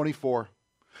 3:24.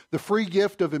 The free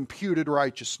gift of imputed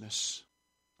righteousness.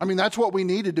 I mean, that's what we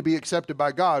needed to be accepted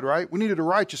by God, right? We needed a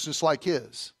righteousness like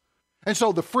His. And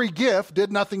so the free gift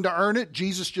did nothing to earn it.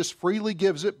 Jesus just freely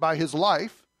gives it by His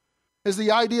life. Is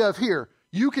the idea of here,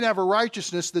 you can have a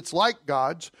righteousness that's like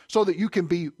God's so that you can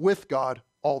be with God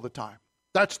all the time.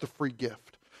 That's the free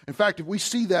gift. In fact, if we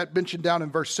see that mentioned down in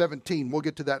verse 17, we'll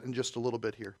get to that in just a little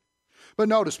bit here. But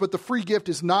notice, but the free gift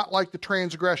is not like the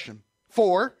transgression.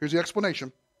 For, here's the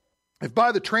explanation, if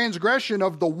by the transgression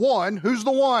of the one, who's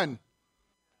the one?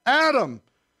 Adam,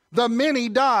 the many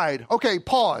died. Okay,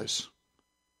 pause.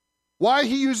 Why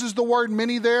he uses the word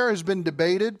many there has been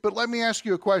debated, but let me ask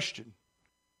you a question.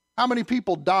 How many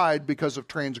people died because of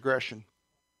transgression?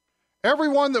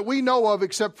 Everyone that we know of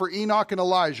except for Enoch and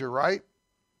Elijah, right?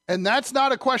 And that's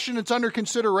not a question that's under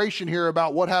consideration here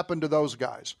about what happened to those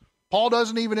guys. Paul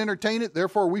doesn't even entertain it,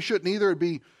 therefore we shouldn't either. It'd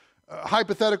be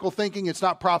hypothetical thinking. It's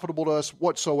not profitable to us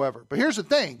whatsoever. But here's the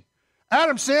thing.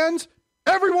 Adam sins,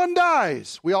 everyone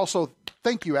dies. We also,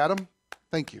 thank you, Adam.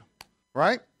 Thank you.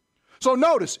 Right? So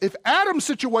notice, if Adam's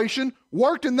situation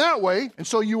worked in that way, and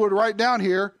so you would write down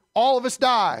here, all of us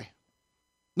die.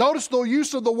 Notice the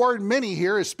use of the word many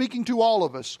here is speaking to all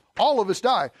of us. All of us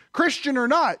die. Christian or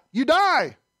not, you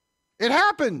die. It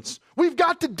happens. We've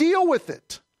got to deal with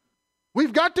it.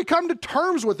 We've got to come to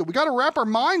terms with it. We've got to wrap our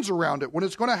minds around it when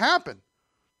it's going to happen.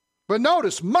 But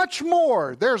notice, much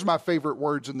more, there's my favorite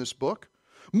words in this book,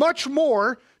 much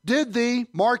more did the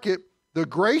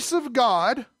grace of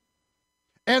God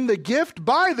and the gift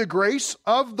by the grace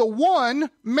of the one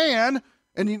man.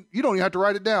 And you don't even have to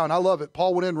write it down. I love it.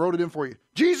 Paul went in and wrote it in for you.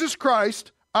 Jesus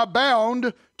Christ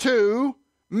abound to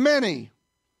many.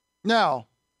 Now,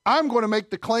 I'm going to make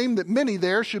the claim that many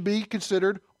there should be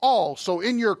considered all. So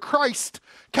in your Christ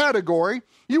category,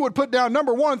 you would put down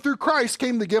number 1, through Christ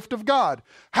came the gift of God.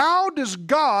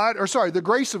 The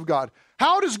grace of God.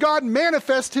 How does God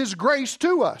manifest his grace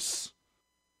to us?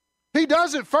 He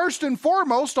does it first and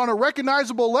foremost on a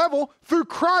recognizable level through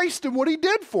Christ and what he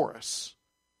did for us.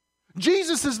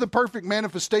 Jesus is the perfect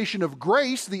manifestation of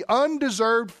grace, the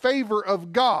undeserved favor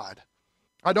of God.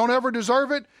 I don't ever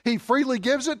deserve it. He freely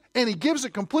gives it, and he gives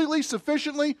it completely,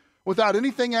 sufficiently, without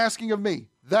anything asking of me.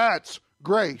 That's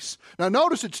grace. Now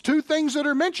notice it's 2 things that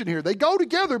are mentioned here. They go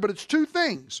together, but it's 2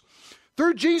 things.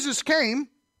 Through Jesus came,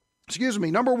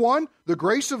 number 1, the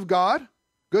grace of God,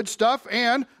 good stuff,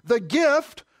 and the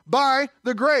gift by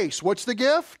the grace. What's the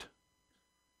gift?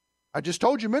 I just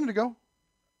told you a minute ago.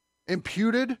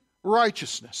 Imputed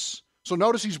righteousness. So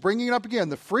notice he's bringing it up again.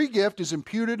 The free gift is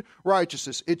imputed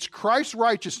righteousness. It's Christ's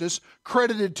righteousness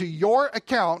credited to your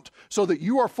account so that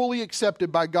you are fully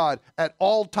accepted by God at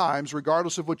all times,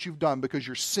 regardless of what you've done, because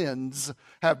your sins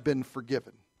have been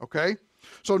forgiven. Okay?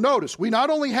 So notice, we not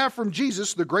only have from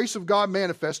Jesus the grace of God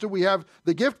manifested, we have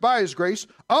the gift by his grace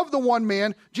of the one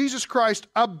man, Jesus Christ,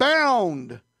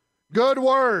 abound. Good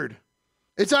word.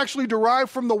 It's actually derived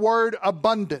from the word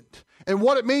abundant. And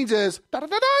what it means is,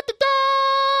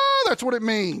 that's what it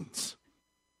means.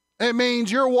 It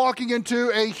means you're walking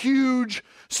into a huge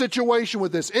situation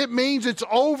with this. It means it's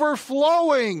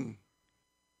overflowing.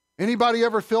 Anybody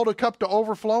ever filled a cup to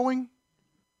overflowing?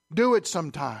 Do it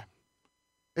sometime.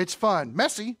 It's fun.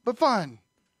 Messy, but fun.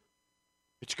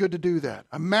 It's good to do that.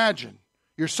 Imagine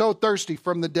you're so thirsty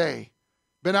from the day,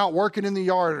 been out working in the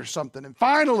yard or something, and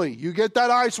finally you get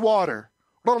that ice water.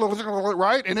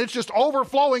 Right? And it's just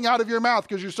overflowing out of your mouth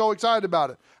because you're so excited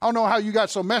about it. I don't know how you got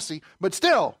so messy, but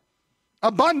still,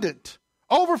 abundant,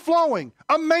 overflowing,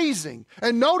 amazing.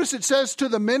 And notice it says to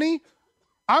the many,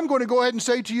 I'm going to go ahead and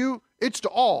say to you, it's to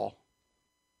all.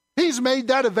 He's made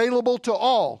that available to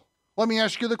all. Let me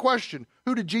ask you the question.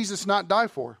 Who did Jesus not die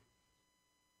for?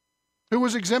 Who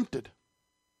was exempted?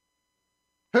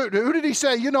 Who did he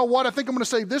say, you know what, I think I'm going to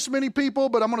save this many people,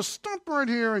 but I'm going to stop right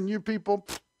here and you people,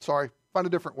 sorry. Find a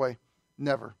different way.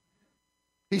 Never.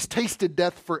 He's tasted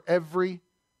death for every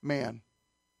man.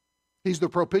 He's the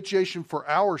propitiation for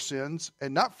our sins,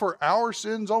 and not for our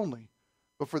sins only,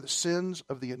 but for the sins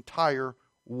of the entire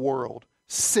world.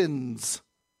 Sins.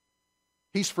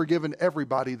 He's forgiven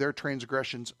everybody their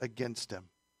transgressions against him.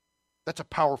 That's a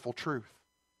powerful truth.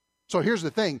 So here's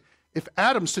the thing. If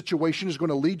Adam's situation is going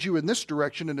to lead you in this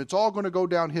direction and it's all going to go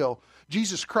downhill,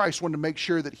 Jesus Christ wanted to make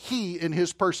sure that he in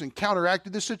his person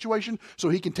counteracted this situation so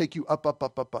he can take you up, up,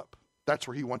 up, up, up. That's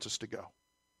where he wants us to go.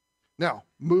 Now,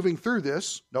 moving through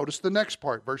this, notice the next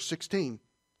part, verse 16.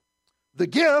 The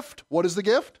gift, what is the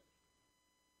gift?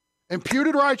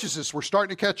 Imputed righteousness. We're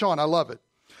starting to catch on. I love it.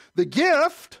 The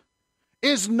gift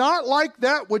is not like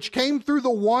that which came through the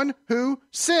one who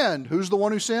sinned. Who's the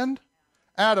one who sinned?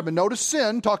 Adam. And notice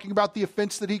sin, talking about the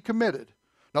offense that he committed.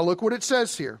 Now look what it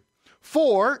says here.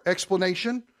 For,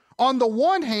 explanation, on the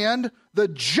one hand, the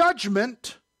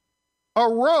judgment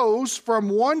arose from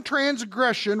one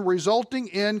transgression resulting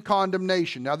in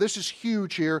condemnation. Now this is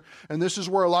huge here, and this is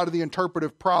where a lot of the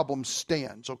interpretive problem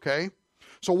stands, okay?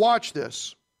 So watch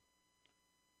this.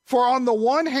 For on the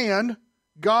one hand,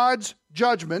 God's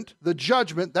judgment, the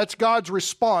judgment, that's God's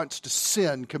response to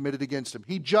sin committed against him.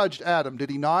 He judged Adam, did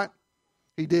he not?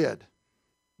 He did.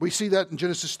 We see that in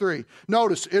Genesis 3.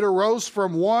 Notice, it arose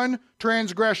from one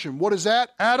transgression. What is that?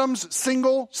 Adam's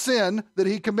single sin that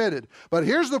he committed. But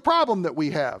here's the problem that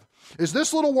we have, is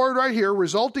this little word right here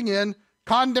resulting in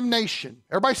condemnation.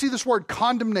 Everybody see this word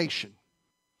condemnation?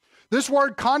 This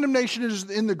word condemnation is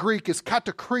in the Greek is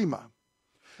katakrima.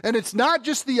 And it's not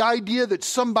just the idea that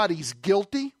somebody's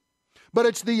guilty, but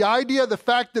it's the idea of the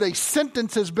fact that a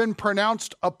sentence has been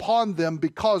pronounced upon them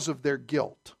because of their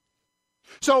guilt.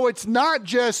 So it's not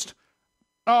just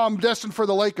destined for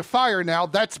the lake of fire now,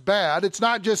 that's bad. It's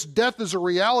not just death is a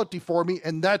reality for me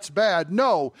and that's bad.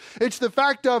 No, it's the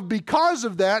fact of because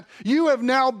of that, you have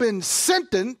now been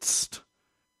sentenced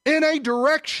in a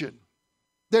direction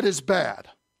that is bad.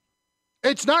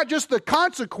 It's not just the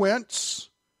consequence,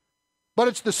 but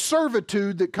it's the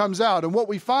servitude that comes out. And what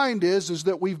we find is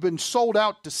that we've been sold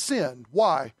out to sin.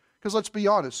 Why? Because let's be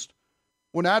honest.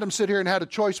 When Adam sat here and had a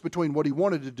choice between what he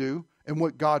wanted to do and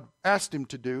what God asked him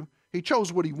to do, he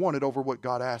chose what he wanted over what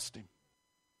God asked him.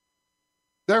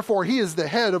 Therefore, he is the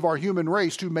head of our human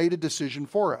race who made a decision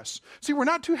for us. See, we're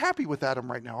not too happy with Adam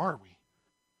right now, are we?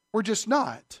 We're just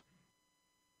not.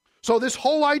 So this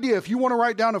whole idea, if you want to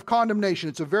write down of condemnation,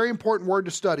 it's a very important word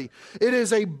to study. It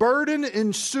is a burden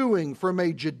ensuing from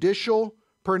a judicial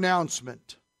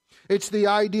pronouncement. It's the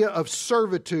idea of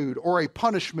servitude or a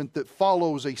punishment that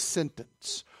follows a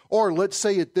sentence. Or let's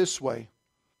say it this way.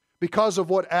 Because of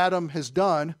what Adam has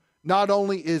done, not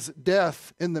only is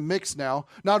death in the mix now,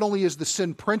 not only is the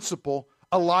sin principle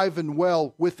alive and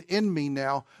well within me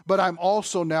now, but I'm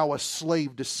also now a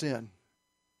slave to sin.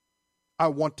 I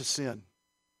want to sin.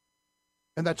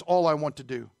 And that's all I want to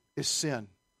do is sin.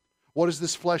 What does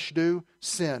this flesh do?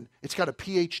 Sin. It's got a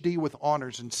PhD with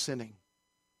honors in sinning.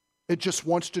 It just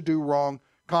wants to do wrong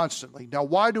constantly. Now,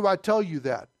 why do I tell you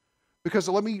that? Because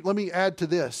let me add to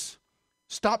this.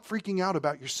 Stop freaking out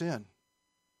about your sin.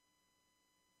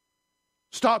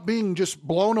 Stop being just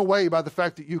blown away by the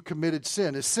fact that you committed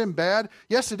sin. Is sin bad?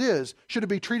 Yes, it is. Should it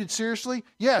be treated seriously?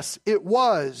 Yes, it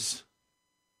was.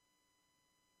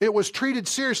 It was treated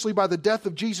seriously by the death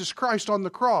of Jesus Christ on the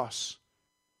cross.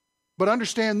 But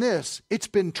understand this, it's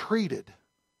been treated.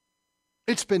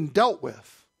 It's been dealt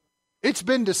with. It's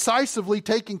been decisively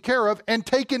taken care of and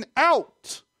taken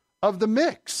out of the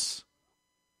mix.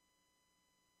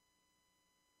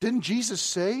 Didn't Jesus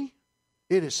say,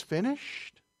 "It is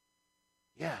finished"?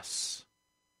 Yes.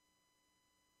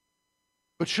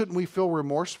 But shouldn't we feel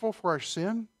remorseful for our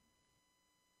sin?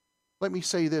 Let me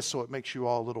say this so it makes you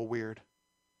all a little weird.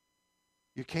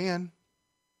 You can,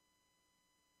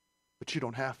 but you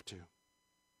don't have to.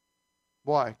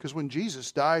 Why? Because when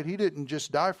Jesus died, He didn't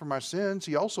just die for my sins,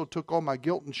 He also took all my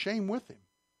guilt and shame with Him.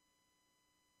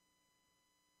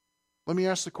 Let me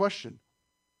ask the question,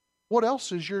 what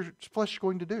else is your flesh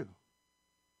going to do?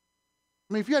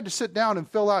 I mean, if you had to sit down and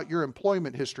fill out your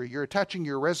employment history, you're attaching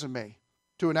your resume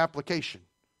to an application.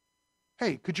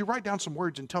 Hey, could you write down some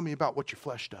words and tell me about what your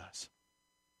flesh does?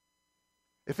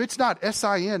 If it's not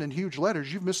SIN in huge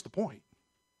letters, you've missed the point.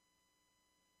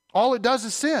 All it does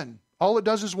is sin. All it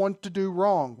does is want to do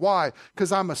wrong. Why?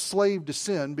 Because I'm a slave to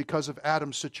sin because of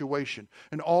Adam's situation.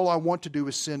 And all I want to do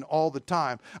is sin all the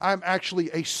time. I'm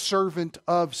actually a servant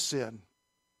of sin.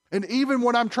 And even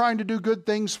when I'm trying to do good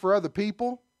things for other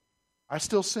people, I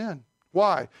still sin.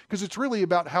 Why? Because it's really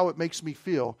about how it makes me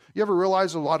feel. You ever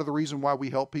realize a lot of the reason why we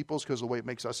help people is because of the way it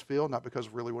makes us feel, not because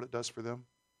of really what it does for them?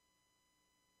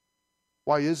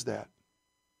 Why is that?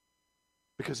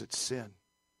 Because it's sin.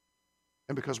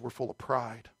 And because we're full of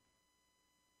pride.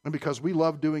 And because we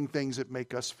love doing things that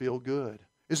make us feel good.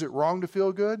 Is it wrong to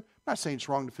feel good? I'm not saying it's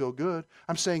wrong to feel good.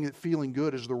 I'm saying that feeling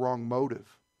good is the wrong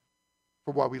motive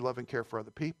for why we love and care for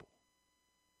other people.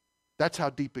 That's how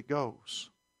deep it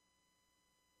goes.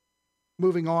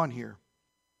 Moving on here.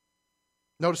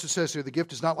 Notice it says here, the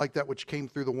gift is not like that which came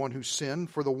through the one who sinned.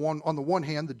 For on the one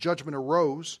hand, the judgment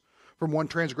arose from one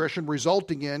transgression,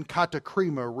 resulting in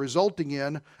katakrima, resulting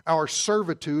in our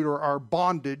servitude or our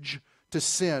bondage to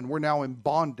sin. We're now in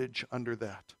bondage under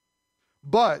that.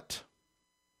 But,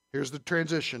 here's the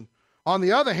transition. On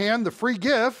the other hand, the free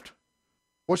gift,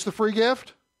 what's the free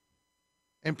gift?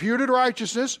 Imputed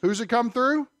righteousness. Who's it come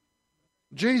through?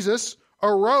 Jesus.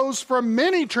 Arose from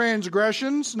many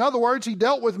transgressions. In other words, He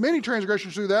dealt with many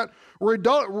transgressions through that,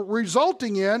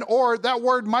 resulting in, or that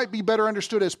word might be better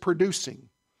understood as producing.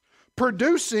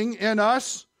 Producing in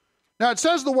us. Now it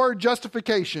says the word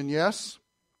justification, yes?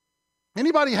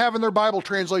 Anybody have in their Bible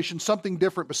translation something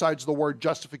different besides the word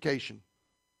justification?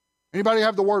 Anybody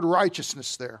have the word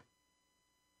righteousness there?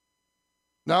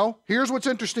 No? Here's what's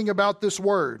interesting about this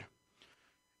word.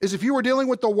 Is if you were dealing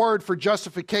with the word for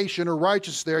justification or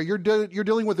righteous there, you're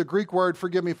dealing with a Greek word,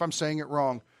 forgive me if I'm saying it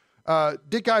wrong.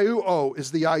 Dikaiouo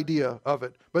is the idea of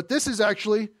it. But this is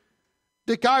actually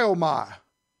dikaiomai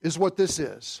is what this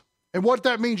is. And what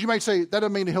that means, you might say, that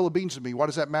doesn't mean a hill of beans to me. Why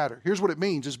does that matter? Here's what it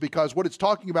means, is because what it's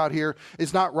talking about here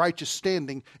is not righteous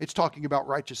standing, it's talking about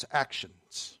righteous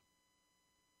actions.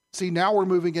 See, now we're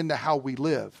moving into how we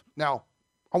live. Now,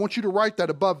 I want you to write that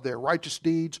above there. Righteous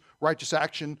deeds, righteous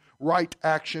action, right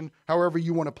action, however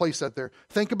you want to place that there.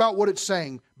 Think about what it's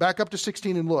saying. Back up to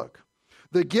 16 and look.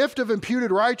 The gift of imputed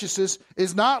righteousness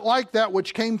is not like that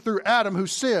which came through Adam who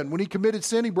sinned. When he committed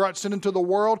sin, he brought sin into the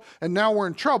world, and now we're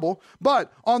in trouble.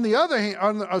 But on the other hand,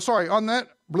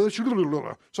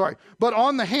 but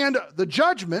on the hand, the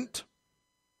judgment,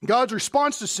 God's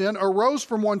response to sin arose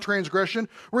from one transgression,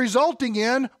 resulting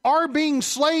in our being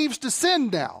slaves to sin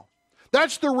now.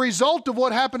 That's the result of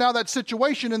what happened out of that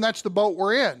situation, and that's the boat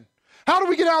we're in. How do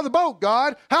we get out of the boat,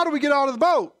 God? How do we get out of the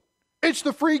boat? It's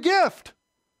the free gift.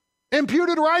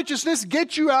 Imputed righteousness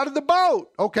gets you out of the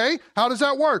boat. Okay, how does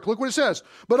that work? Look what it says.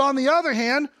 But on the other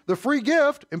hand, the free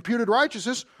gift, imputed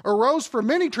righteousness, arose from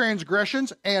many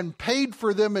transgressions and paid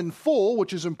for them in full,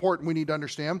 which is important, we need to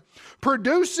understand,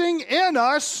 producing in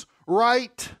us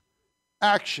right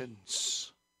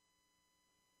actions.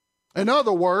 In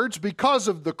other words, because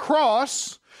of the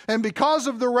cross, And because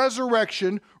of the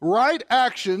resurrection, right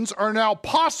actions are now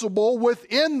possible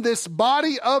within this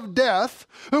body of death,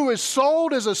 who is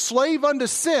sold as a slave unto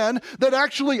sin, that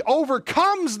actually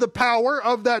overcomes the power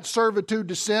of that servitude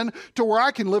to sin, to where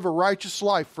I can live a righteous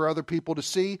life for other people to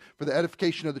see, for the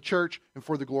edification of the church, and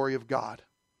for the glory of God.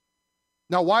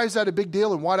 Now, why is that a big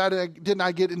deal, and why didn't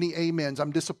I get any amens?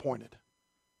 I'm disappointed.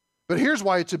 But here's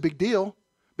why it's a big deal.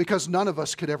 Because none of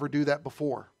us could ever do that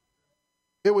before.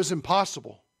 It was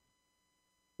impossible.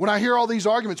 When I hear all these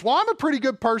arguments, well, I'm a pretty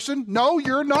good person. No,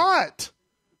 you're not.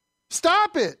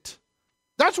 Stop it.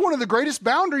 That's one of the greatest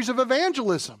boundaries of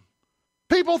evangelism.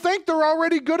 People think they're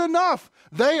already good enough.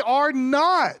 They are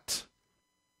not.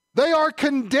 They are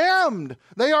condemned.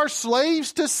 They are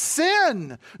slaves to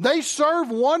sin. They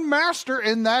serve one master,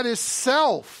 and that is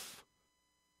self.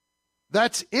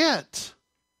 That's it.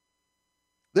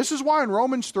 This is why in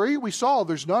Romans 3 we saw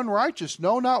there's none righteous,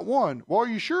 no, not one. Well, are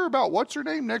you sure about what's her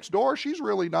name next door? She's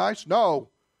really nice. No,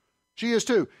 she is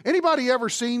too. Anybody ever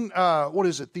seen, the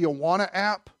Awana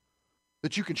app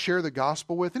that you can share the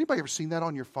gospel with? Anybody ever seen that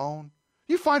on your phone?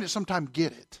 You find it sometime,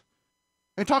 get it.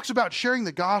 It talks about sharing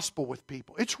the gospel with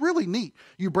people. It's really neat.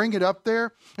 You bring it up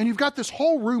there, and you've got this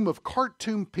whole room of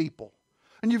cartoon people.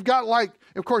 And you've got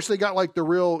of course, they got the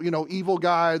real, evil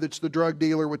guy that's the drug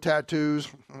dealer with tattoos.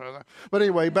 But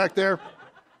anyway, back there,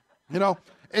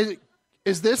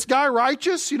 is this guy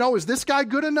righteous? Is this guy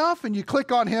good enough? And you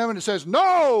click on him and it says,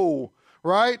 no,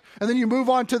 right? And then you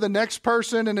move on to the next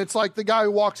person and it's like the guy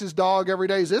who walks his dog every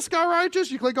day. Is this guy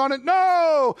righteous? You click on it,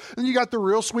 no. And you got the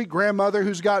real sweet grandmother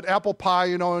who's got apple pie,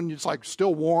 and it's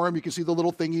still warm. You can see the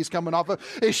little thingies coming off of.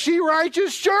 Is she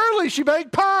righteous? Surely she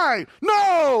baked pie.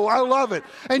 No, I love it.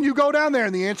 And you go down there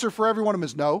and the answer for every one of them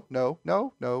is no, no,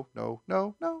 no, no, no,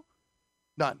 no, no.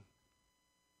 None.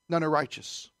 None are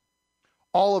righteous.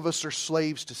 All of us are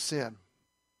slaves to sin.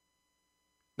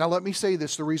 Now, let me say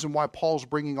this, the reason why Paul's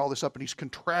bringing all this up, and he's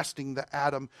contrasting the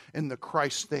Adam and the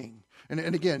Christ thing. And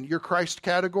again, your Christ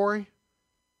category,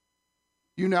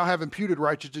 you now have imputed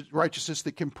righteousness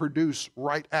that can produce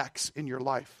right acts in your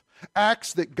life.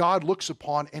 Acts that God looks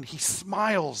upon and he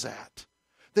smiles at.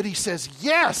 That he says,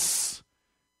 yes,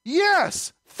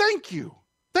 yes, thank you.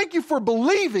 Thank you for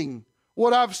believing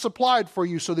what I've supplied for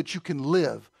you so that you can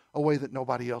live a way that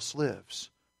nobody else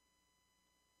lives.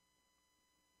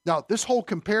 Now, this whole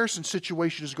comparison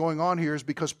situation is going on here is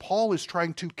because Paul is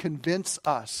trying to convince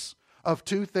us of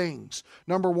two things.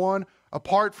 Number one,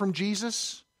 apart from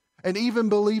Jesus and even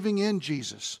believing in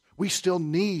Jesus, we still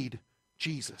need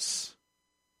Jesus.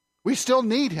 We still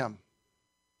need him.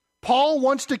 Paul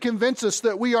wants to convince us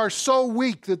that we are so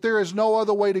weak that there is no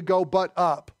other way to go but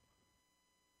up.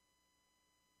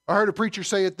 I heard a preacher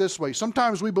say it this way.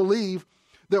 Sometimes we believe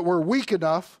that we're weak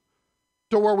enough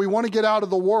to where we want to get out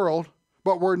of the world,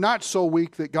 but we're not so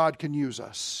weak that God can use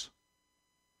us.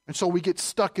 And so we get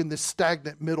stuck in this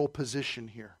stagnant middle position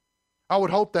here. I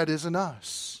would hope that isn't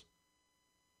us.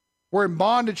 We're in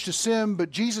bondage to sin,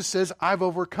 but Jesus says, I've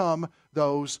overcome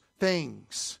those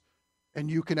things.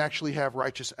 And you can actually have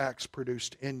righteous acts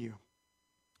produced in you.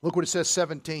 Look what it says,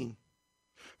 17.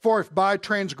 For if by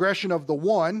transgression of the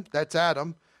one, that's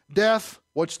Adam, death,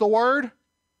 what's the word?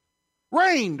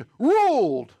 Reigned,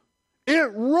 ruled.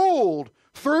 It ruled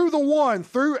through the one,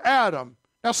 through Adam.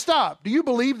 Now stop. Do you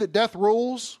believe that death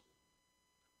rules?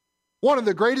 One of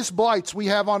the greatest blights we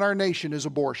have on our nation is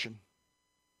abortion.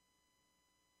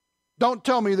 Don't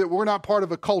tell me that we're not part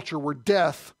of a culture where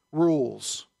death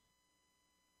rules.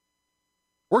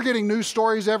 We're getting news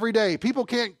stories every day. People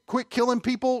can't quit killing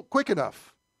people quick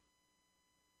enough.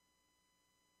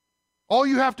 All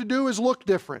you have to do is look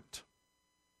different.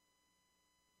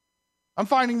 I'm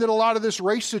finding that a lot of this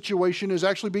race situation is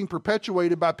actually being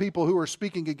perpetuated by people who are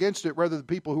speaking against it rather than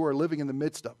people who are living in the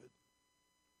midst of it.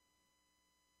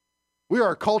 We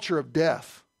are a culture of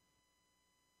death.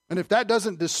 And if that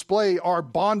doesn't display our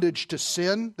bondage to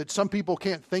sin, that some people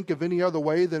can't think of any other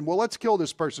way, then, well, let's kill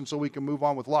this person so we can move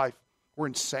on with life. We're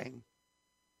insane.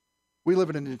 We live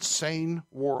in an insane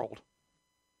world.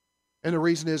 And the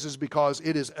reason is because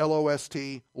it is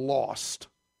L-O-S-T, lost.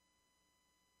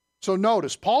 So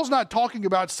notice, Paul's not talking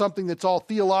about something that's all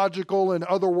theological and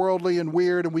otherworldly and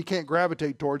weird and we can't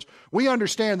gravitate towards. We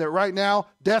understand that right now,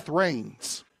 death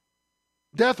reigns.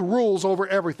 Death rules over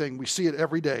everything. We see it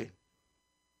every day.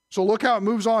 So look how it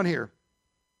moves on here.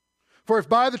 For if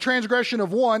by the transgression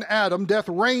of one, Adam, death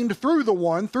reigned through the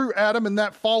one, through Adam and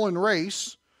that fallen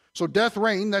race. So death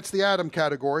reigned, that's the Adam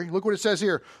category. Look what it says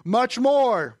here. Much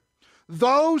more,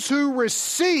 those who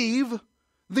receive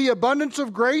the abundance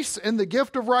of grace and the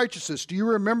gift of righteousness. Do you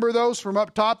remember those from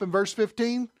up top in verse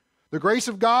 15? The grace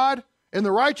of God in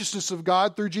the righteousness of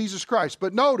God through Jesus Christ.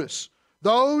 But notice,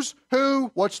 those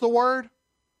who, what's the word?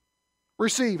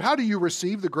 Receive. How do you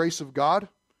receive the grace of God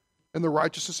and the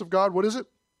righteousness of God? What is it?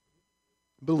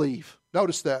 Believe.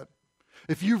 Notice that.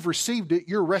 If you've received it,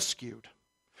 you're rescued.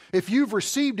 If you've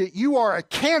received it, you are a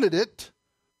candidate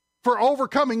for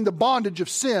overcoming the bondage of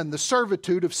sin, the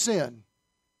servitude of sin.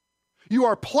 You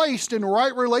are placed in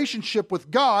right relationship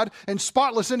with God and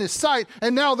spotless in His sight,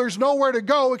 and now there's nowhere to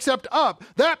go except up.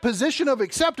 That position of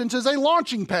acceptance is a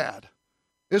launching pad,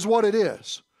 is what it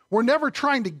is. We're never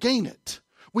trying to gain it.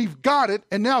 We've got it,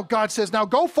 and now God says, now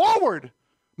go forward.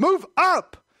 Move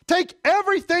up. Take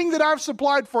everything that I've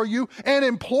supplied for you and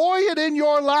employ it in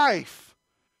your life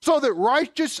so that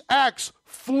righteous acts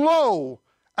flow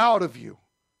out of you.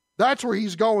 That's where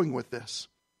He's going with this.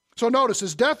 So notice,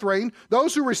 as death reign,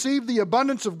 those who receive the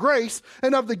abundance of grace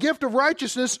and of the gift of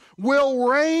righteousness will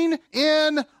reign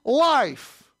in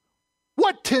life.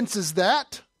 What tense is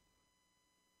that?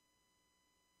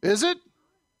 Is it?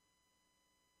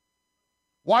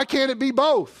 Why can't it be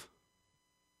both?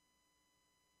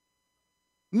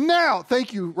 Now,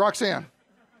 thank you, Roxanne.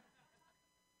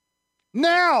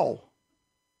 Now,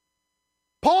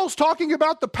 Paul's talking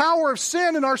about the power of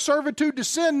sin and our servitude to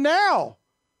sin now.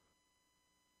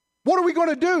 What are we going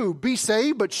to do? Be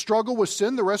saved but struggle with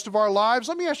sin the rest of our lives?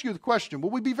 Let me ask you the question. Will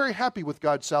we be very happy with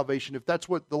God's salvation if that's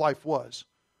what the life was?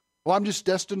 Well, I'm just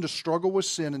destined to struggle with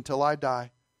sin until I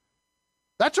die.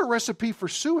 That's a recipe for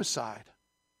suicide.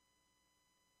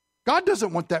 God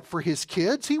doesn't want that for His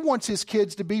kids. He wants His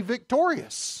kids to be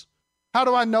victorious. How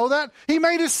do I know that? He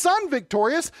made His Son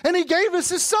victorious, and He gave us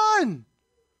His Son.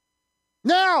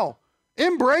 Now,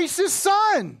 embrace His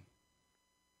Son.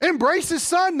 Embrace His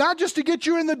Son, not just to get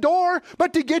you in the door,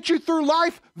 but to get you through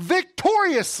life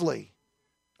victoriously,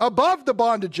 above the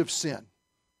bondage of sin.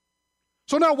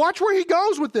 So now watch where he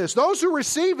goes with this. Those who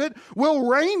receive it will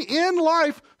reign in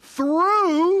life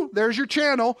through, there's your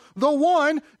channel, the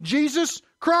one, Jesus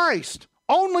Christ.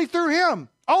 Only through Him.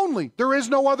 Only. There is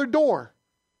no other door.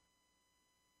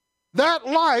 That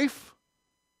life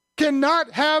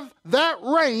cannot have that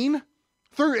reign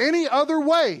through any other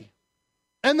way.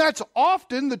 And that's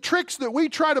often the tricks that we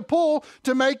try to pull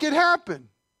to make it happen.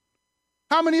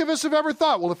 How many of us have ever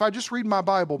thought, well, if I just read my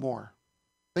Bible more,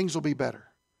 things will be better?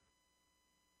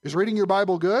 Is reading your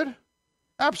Bible good?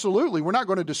 Absolutely. We're not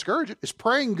going to discourage it. Is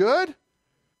praying good?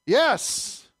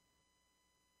 Yes.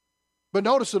 But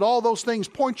notice that all those things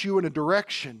point you in a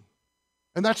direction.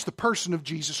 And that's the person of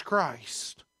Jesus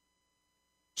Christ.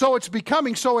 So it's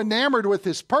becoming so enamored with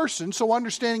His person, so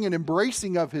understanding and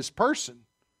embracing of His person,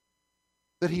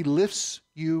 that He lifts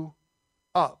you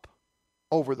up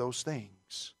over those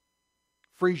things.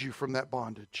 Frees you from that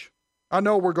bondage. I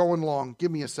know we're going long. Give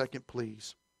me a second,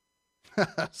 please.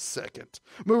 Second.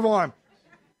 Move on.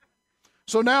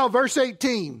 So now verse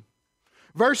 18.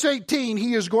 Verse 18,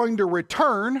 he is going to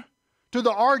return to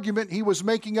the argument he was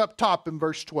making up top in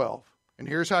verse 12. And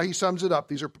here's how he sums it up.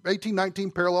 These are 18,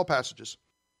 19 parallel passages.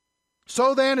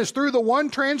 So then, as through the one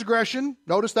transgression,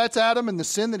 notice that's Adam and the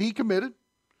sin that he committed,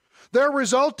 there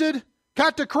resulted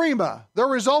katakrima. There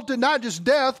resulted not just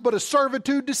death, but a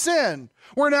servitude to sin.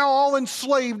 We're now all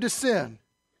enslaved to sin.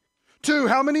 2,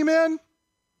 how many men?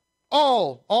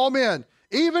 All men.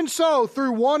 Even so,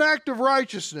 through one act of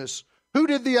righteousness. Who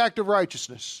did the act of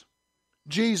righteousness?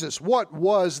 Jesus. What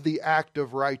was the act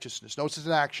of righteousness? Notice it's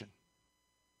an action.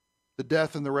 The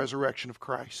death and the resurrection of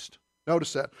Christ.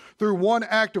 Notice that. Through one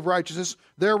act of righteousness,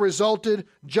 there resulted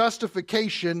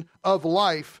justification of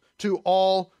life to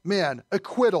all men.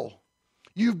 Acquittal.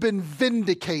 You've been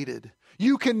vindicated.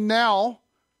 You can now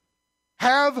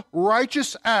have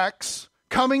righteous acts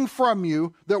coming from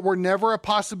you that were never a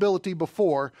possibility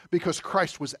before because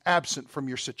Christ was absent from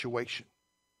your situation.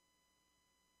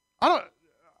 Help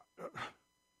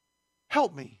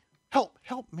me. Help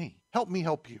me. Help me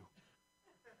help you.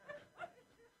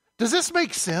 Does this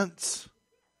make sense?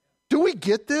 Do we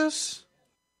get this?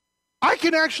 I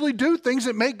can actually do things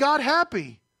that make God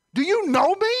happy. Do you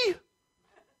know me?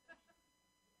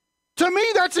 To me,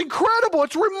 that's incredible.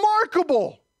 It's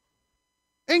remarkable.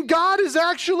 And God is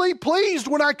actually pleased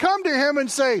when I come to Him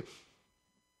and say,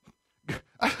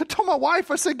 I told my wife,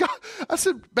 I said,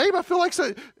 babe, I feel like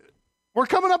we're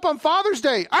coming up on Father's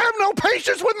Day. I have no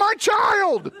patience with my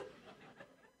child.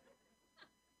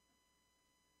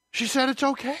 She said, it's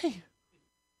okay.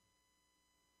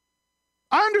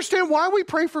 I understand why we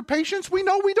pray for patience. We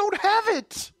know we don't have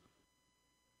it.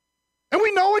 And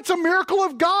we know it's a miracle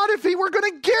of God if He were going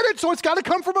to get it. So it's got to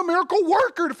come from a miracle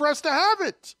worker for us to have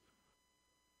it.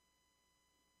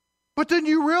 But then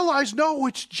you realize, no,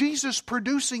 it's Jesus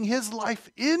producing His life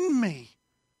in me.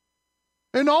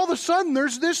 And all of a sudden,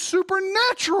 there's this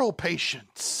supernatural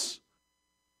patience.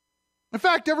 In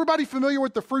fact, everybody familiar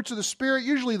with the fruits of the Spirit?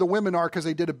 Usually the women are because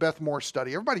they did a Beth Moore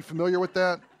study. Everybody familiar with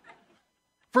that?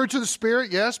 Fruits of the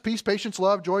Spirit, yes. Peace, patience,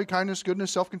 love, joy, kindness,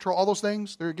 goodness, self-control, all those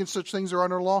things. They're against such things are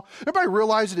under law. Everybody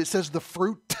realize that it says the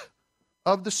fruit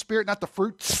of the Spirit, not the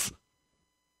fruits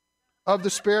of the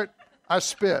Spirit. I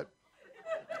spit.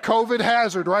 COVID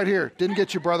hazard right here. Didn't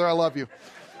get you, brother. I love you.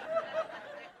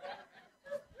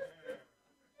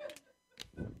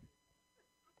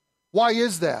 Why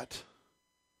is that?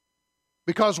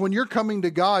 Because when you're coming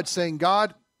to God saying,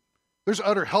 God, there's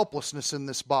utter helplessness in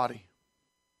this body,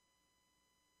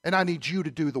 and I need you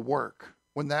to do the work.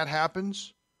 When that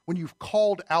happens, when you've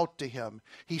called out to him,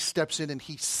 he steps in and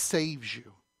he saves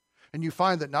you. And you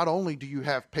find that not only do you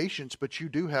have patience, but you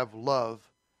do have love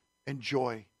and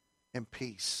joy and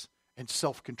peace and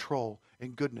self-control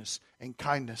and goodness and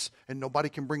kindness. And nobody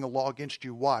can bring a law against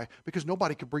you. Why? Because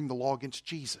nobody can bring the law against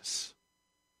Jesus.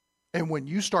 And when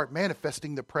you start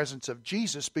manifesting the presence of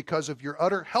Jesus because of your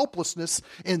utter helplessness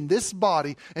in this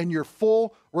body and your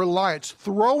full reliance,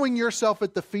 throwing yourself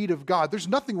at the feet of God, there's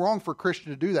nothing wrong for a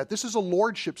Christian to do that. This is a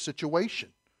lordship situation.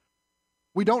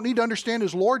 We don't need to understand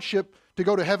his lordship to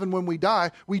go to heaven when we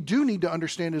die. We do need to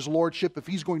understand his lordship if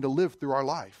he's going to live through our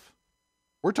life.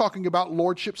 We're talking about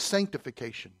lordship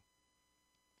sanctification.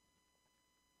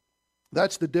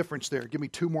 That's the difference there. Give me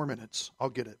 2 more minutes. I'll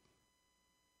get it.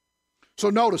 So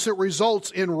notice, it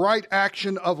results in right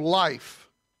action of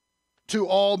life to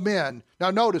all men.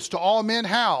 Now notice, to all men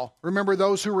how? Remember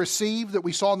those who receive that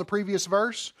we saw in the previous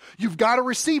verse? You've got to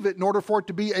receive it in order for it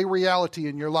to be a reality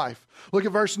in your life. Look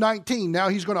at verse 19. Now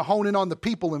he's going to hone in on the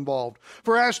people involved.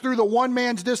 For as through the one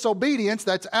man's disobedience,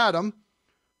 that's Adam,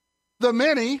 the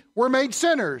many were made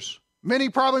sinners. Many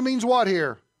probably means what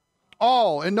here?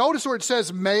 All. And notice where it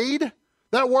says made,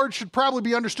 that word should probably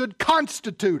be understood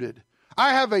constituted.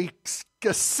 I have a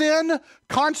sin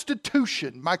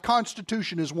constitution. My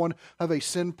constitution is one of a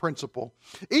sin principle.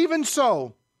 Even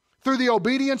so, through the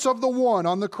obedience of the one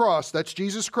on the cross, that's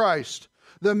Jesus Christ,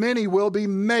 the many will be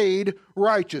made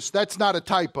righteous. That's not a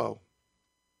typo.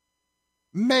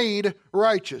 Made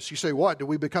righteous. You say, what? Do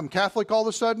we become Catholic all of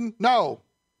a sudden? No.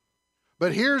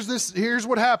 But here's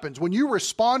what happens. When you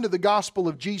respond to the gospel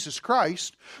of Jesus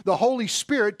Christ, the Holy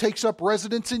Spirit takes up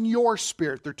residence in your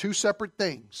spirit. They're 2 separate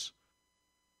things.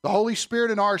 The Holy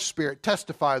Spirit and our spirit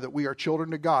testify that we are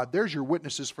children of God. There's your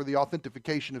witnesses for the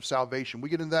authentication of salvation. We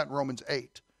get into that in Romans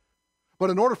 8. But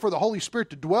in order for the Holy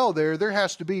Spirit to dwell there, there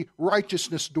has to be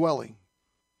righteousness dwelling.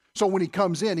 So when he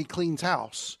comes in, he cleans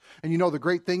house. And you know the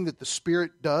great thing that the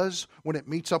Spirit does when it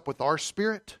meets up with our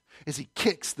spirit is he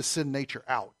kicks the sin nature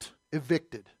out.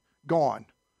 Evicted. Gone.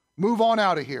 Move on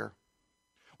out of here.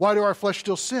 Why do our flesh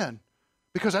still sin?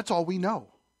 Because that's all we know.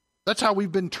 That's how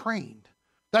we've been trained.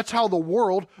 That's how the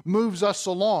world moves us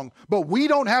along. But we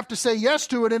don't have to say yes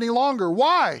to it any longer.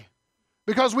 Why?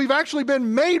 Because we've actually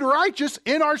been made righteous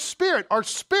in our spirit. Our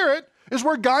spirit is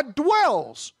where God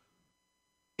dwells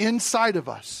inside of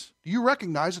us. Do you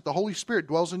recognize that the Holy Spirit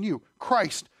dwells in you?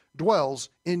 Christ dwells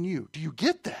in you. Do you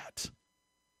get that?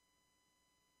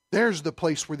 There's the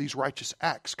place where these righteous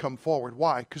acts come forward.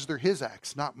 Why? Because they're his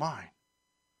acts, not mine.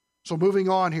 So moving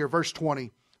on here, verse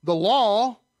 20. The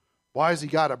law, why has he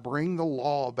got to bring the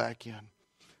law back in?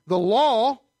 The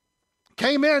law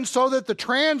came in so that the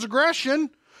transgression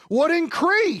would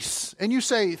increase. And you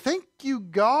say, thank you,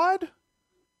 God?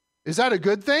 Is that a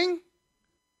good thing?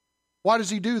 Why does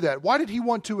he do that? Why did he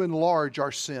want to enlarge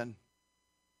our sin?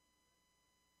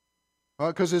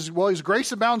 Because his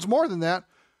grace abounds more than that.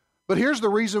 But here's the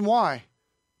reason why.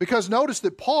 Because notice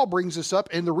that Paul brings this up,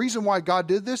 and the reason why God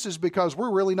did this is because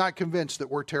we're really not convinced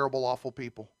that we're terrible, awful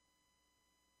people.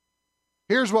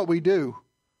 Here's what we do.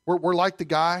 We're like the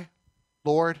guy,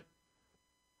 Lord,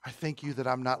 I thank you that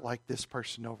I'm not like this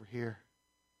person over here.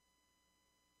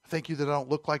 I thank you that I don't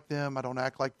look like them, I don't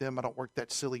act like them, I don't work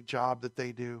that silly job that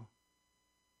they do.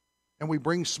 And we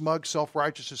bring smug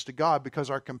self-righteousness to God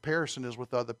because our comparison is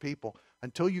with other people.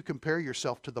 Until you compare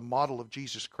yourself to the model of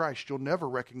Jesus Christ, you'll never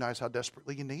recognize how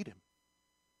desperately you need him.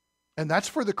 And that's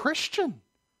for the Christian.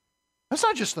 That's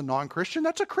not just the non-Christian.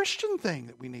 That's a Christian thing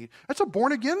that we need. That's a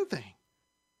born-again thing.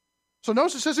 So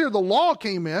notice it says here, the law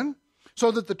came in so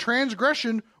that the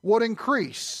transgression would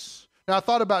increase. Now, I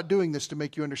thought about doing this to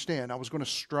make you understand. I was going to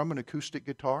strum an acoustic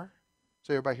guitar.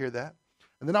 So everybody hear that?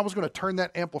 And then I was going to turn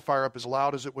that amplifier up as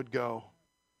loud as it would go.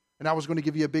 And I was going to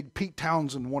give you a big Pete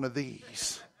Townsend one of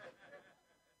these.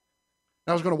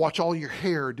 And I was going to watch all your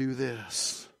hair do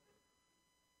this.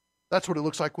 That's what it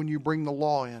looks like when you bring the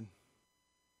law in.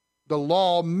 The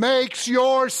law makes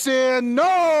your sin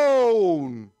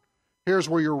known. Here's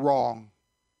where you're wrong.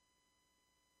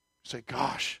 Say,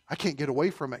 gosh, I can't get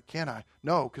away from it, can I?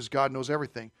 No, because God knows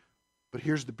everything. But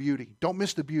here's the beauty. Don't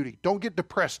miss the beauty. Don't get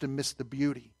depressed and miss the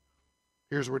beauty.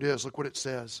 Here's what it is. Look what it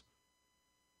says.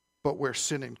 But where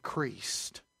sin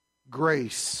increased,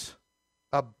 grace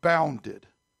abounded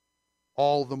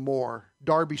all the more.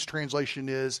 Darby's translation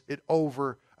is, it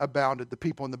overabounded. The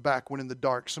people in the back went in the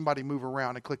dark. Somebody move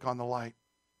around and click on the light.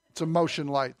 It's a motion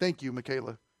light. Thank you,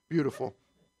 Michaela. Beautiful.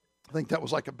 I think that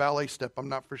was like a ballet step. I'm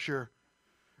not for sure.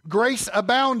 Grace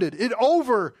abounded. It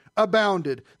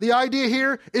overabounded. The idea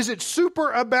here is it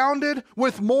superabounded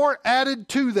with more added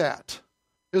to that,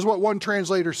 is what one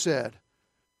translator said.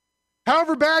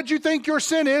 However bad you think your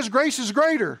sin is, grace is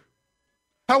greater.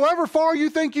 However far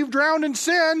you think you've drowned in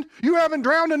sin, you haven't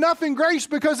drowned enough in grace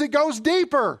because it goes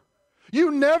deeper. You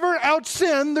never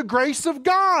out-sin the grace of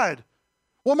God.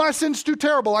 Well, my sin's too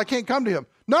terrible. I can't come to Him.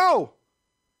 No.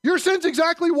 Your sin's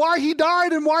exactly why He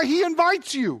died and why He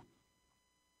invites you.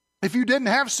 If you didn't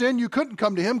have sin, you couldn't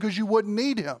come to Him because you wouldn't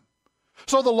need Him.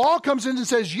 So the law comes in and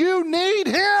says, you need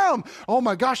Him. Oh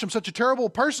my gosh, I'm such a terrible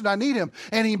person. I need Him.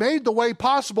 And He made the way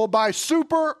possible by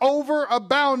super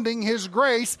overabounding His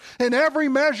grace in every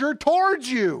measure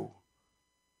towards you.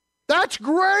 That's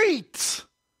great.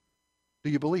 Do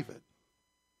you believe it?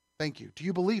 Thank you. Do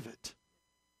you believe it?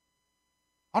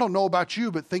 I don't know about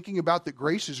you, but thinking about that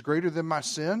grace is greater than my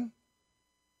sin.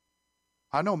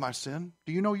 I know my sin.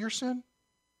 Do you know your sin?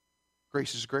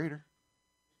 Grace is greater.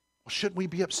 Well, shouldn't we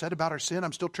be upset about our sin?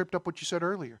 I'm still tripped up what you said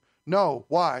earlier. No.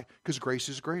 Why? Because grace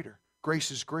is greater.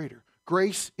 Grace is greater.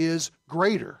 Grace is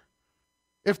greater.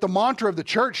 If the mantra of the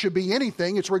church should be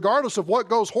anything, it's regardless of what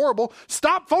goes horrible,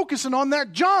 stop focusing on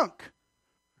that junk.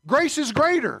 Grace is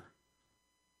greater.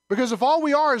 Because if all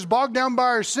we are is bogged down by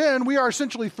our sin, we are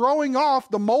essentially throwing off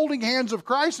the molding hands of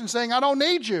Christ and saying, I don't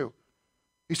need you.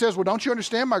 He says, well, don't you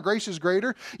understand my grace is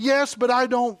greater? Yes, but I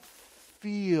don't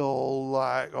feel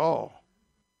like, oh,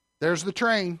 there's the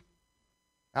train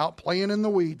out playing in the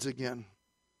weeds again.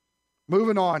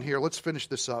 Moving on here, let's finish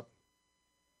this up.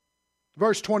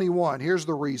 Verse 21, here's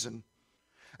the reason.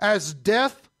 As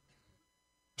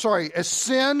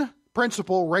sin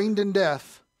principle reigned in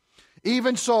death,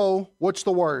 even so, what's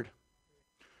the word?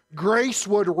 Grace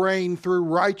would reign through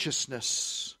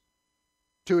righteousness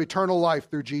to eternal life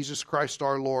through Jesus Christ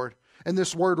our Lord. And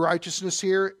this word righteousness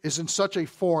here is in such a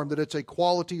form that it's a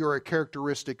quality or a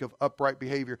characteristic of upright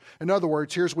behavior. In other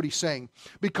words, here's what he's saying.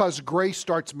 Because grace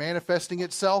starts manifesting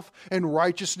itself and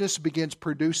righteousness begins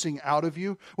producing out of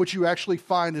you, what you actually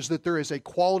find is that there is a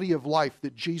quality of life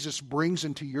that Jesus brings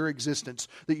into your existence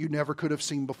that you never could have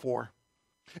seen before.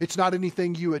 It's not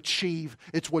anything you achieve.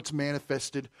 It's what's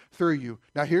manifested through you.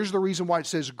 Now, here's the reason why it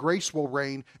says grace will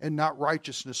reign and not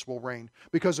righteousness will reign.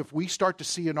 Because if we start to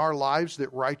see in our lives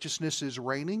that righteousness is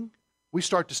reigning, we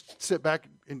start to sit back,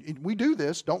 and we do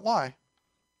this, don't lie.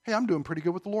 Hey, I'm doing pretty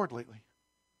good with the Lord lately.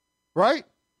 Right?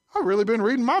 I've really been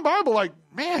reading my Bible like,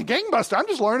 man, gangbuster. I'm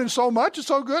just learning so much. It's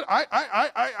so good.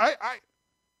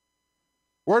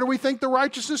 Where do we think the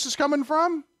righteousness is coming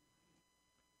from?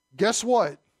 Guess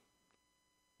what?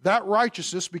 That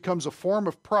righteousness becomes a form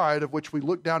of pride of which we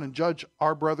look down and judge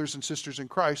our brothers and sisters in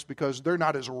Christ because they're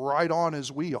not as right on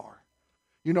as we are.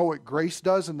 You know what grace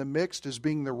does in the mixed as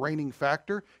being the reigning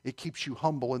factor? It keeps you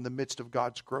humble in the midst of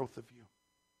God's growth of you.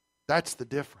 That's the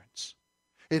difference.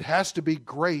 It has to be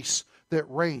grace that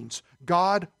reigns.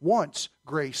 God wants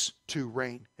grace to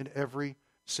reign in every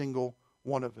single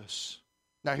one of us.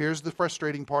 Now here's the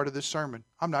frustrating part of this sermon.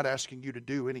 I'm not asking you to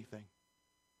do anything.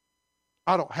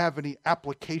 I don't have any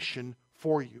application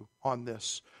for you on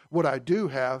this. What I do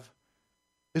have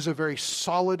is a very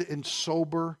solid and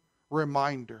sober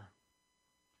reminder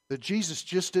that Jesus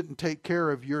just didn't take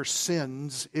care of your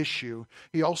sins issue.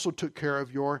 He also took care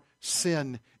of your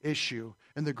sin issue.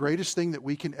 And the greatest thing that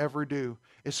we can ever do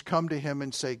is come to Him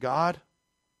and say, God,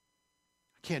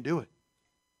 I can't do it.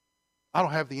 I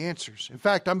don't have the answers. In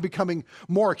fact, I'm becoming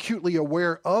more acutely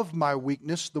aware of my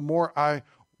weakness the more I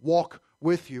walk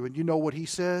with you. And you know what He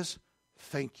says?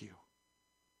 Thank you.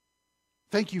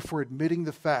 Thank you for admitting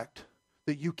the fact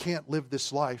that you can't live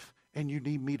this life and you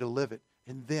need me to live it.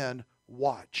 And then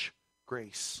watch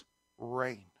grace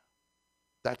reign.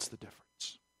 That's the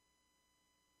difference.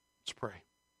 Let's pray.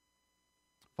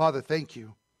 Father, thank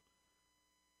you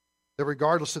that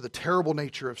regardless of the terrible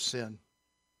nature of sin,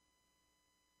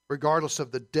 regardless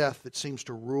of the death that seems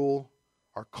to rule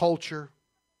our culture,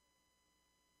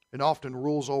 and often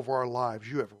rules over our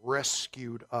lives, you have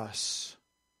rescued us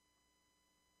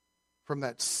from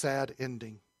that sad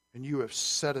ending, and you have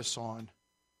set us on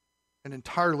an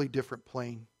entirely different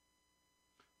plane.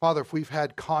 Father, if we've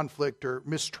had conflict or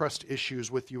mistrust issues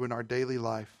with you in our daily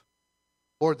life,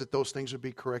 Lord, that those things would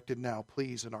be corrected now,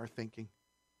 please, in our thinking.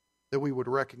 That we would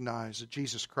recognize that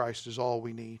Jesus Christ is all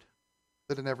we need.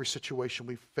 That in every situation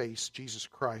we face, Jesus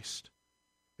Christ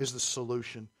is the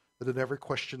solution. That in every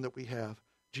question that we have,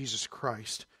 Jesus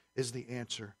Christ is the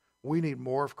answer. We need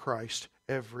more of Christ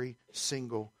every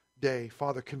single day.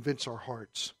 Father, convince our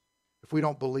hearts. If we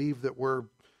don't believe that we're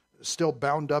still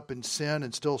bound up in sin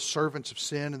and still servants of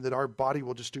sin and that our body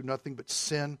will just do nothing but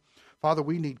sin, Father,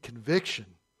 we need conviction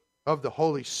of the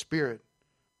Holy Spirit.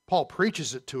 Paul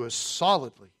preaches it to us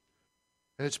solidly.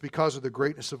 And it's because of the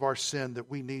greatness of our sin that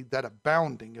we need that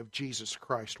abounding of Jesus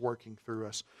Christ working through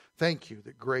us. Thank you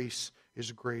that grace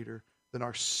is greater than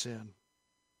our sin.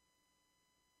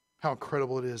 How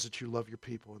incredible it is that you love your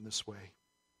people in this way.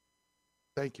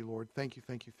 Thank you, Lord. Thank you,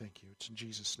 thank you, thank you. It's in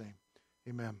Jesus' name.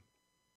 Amen.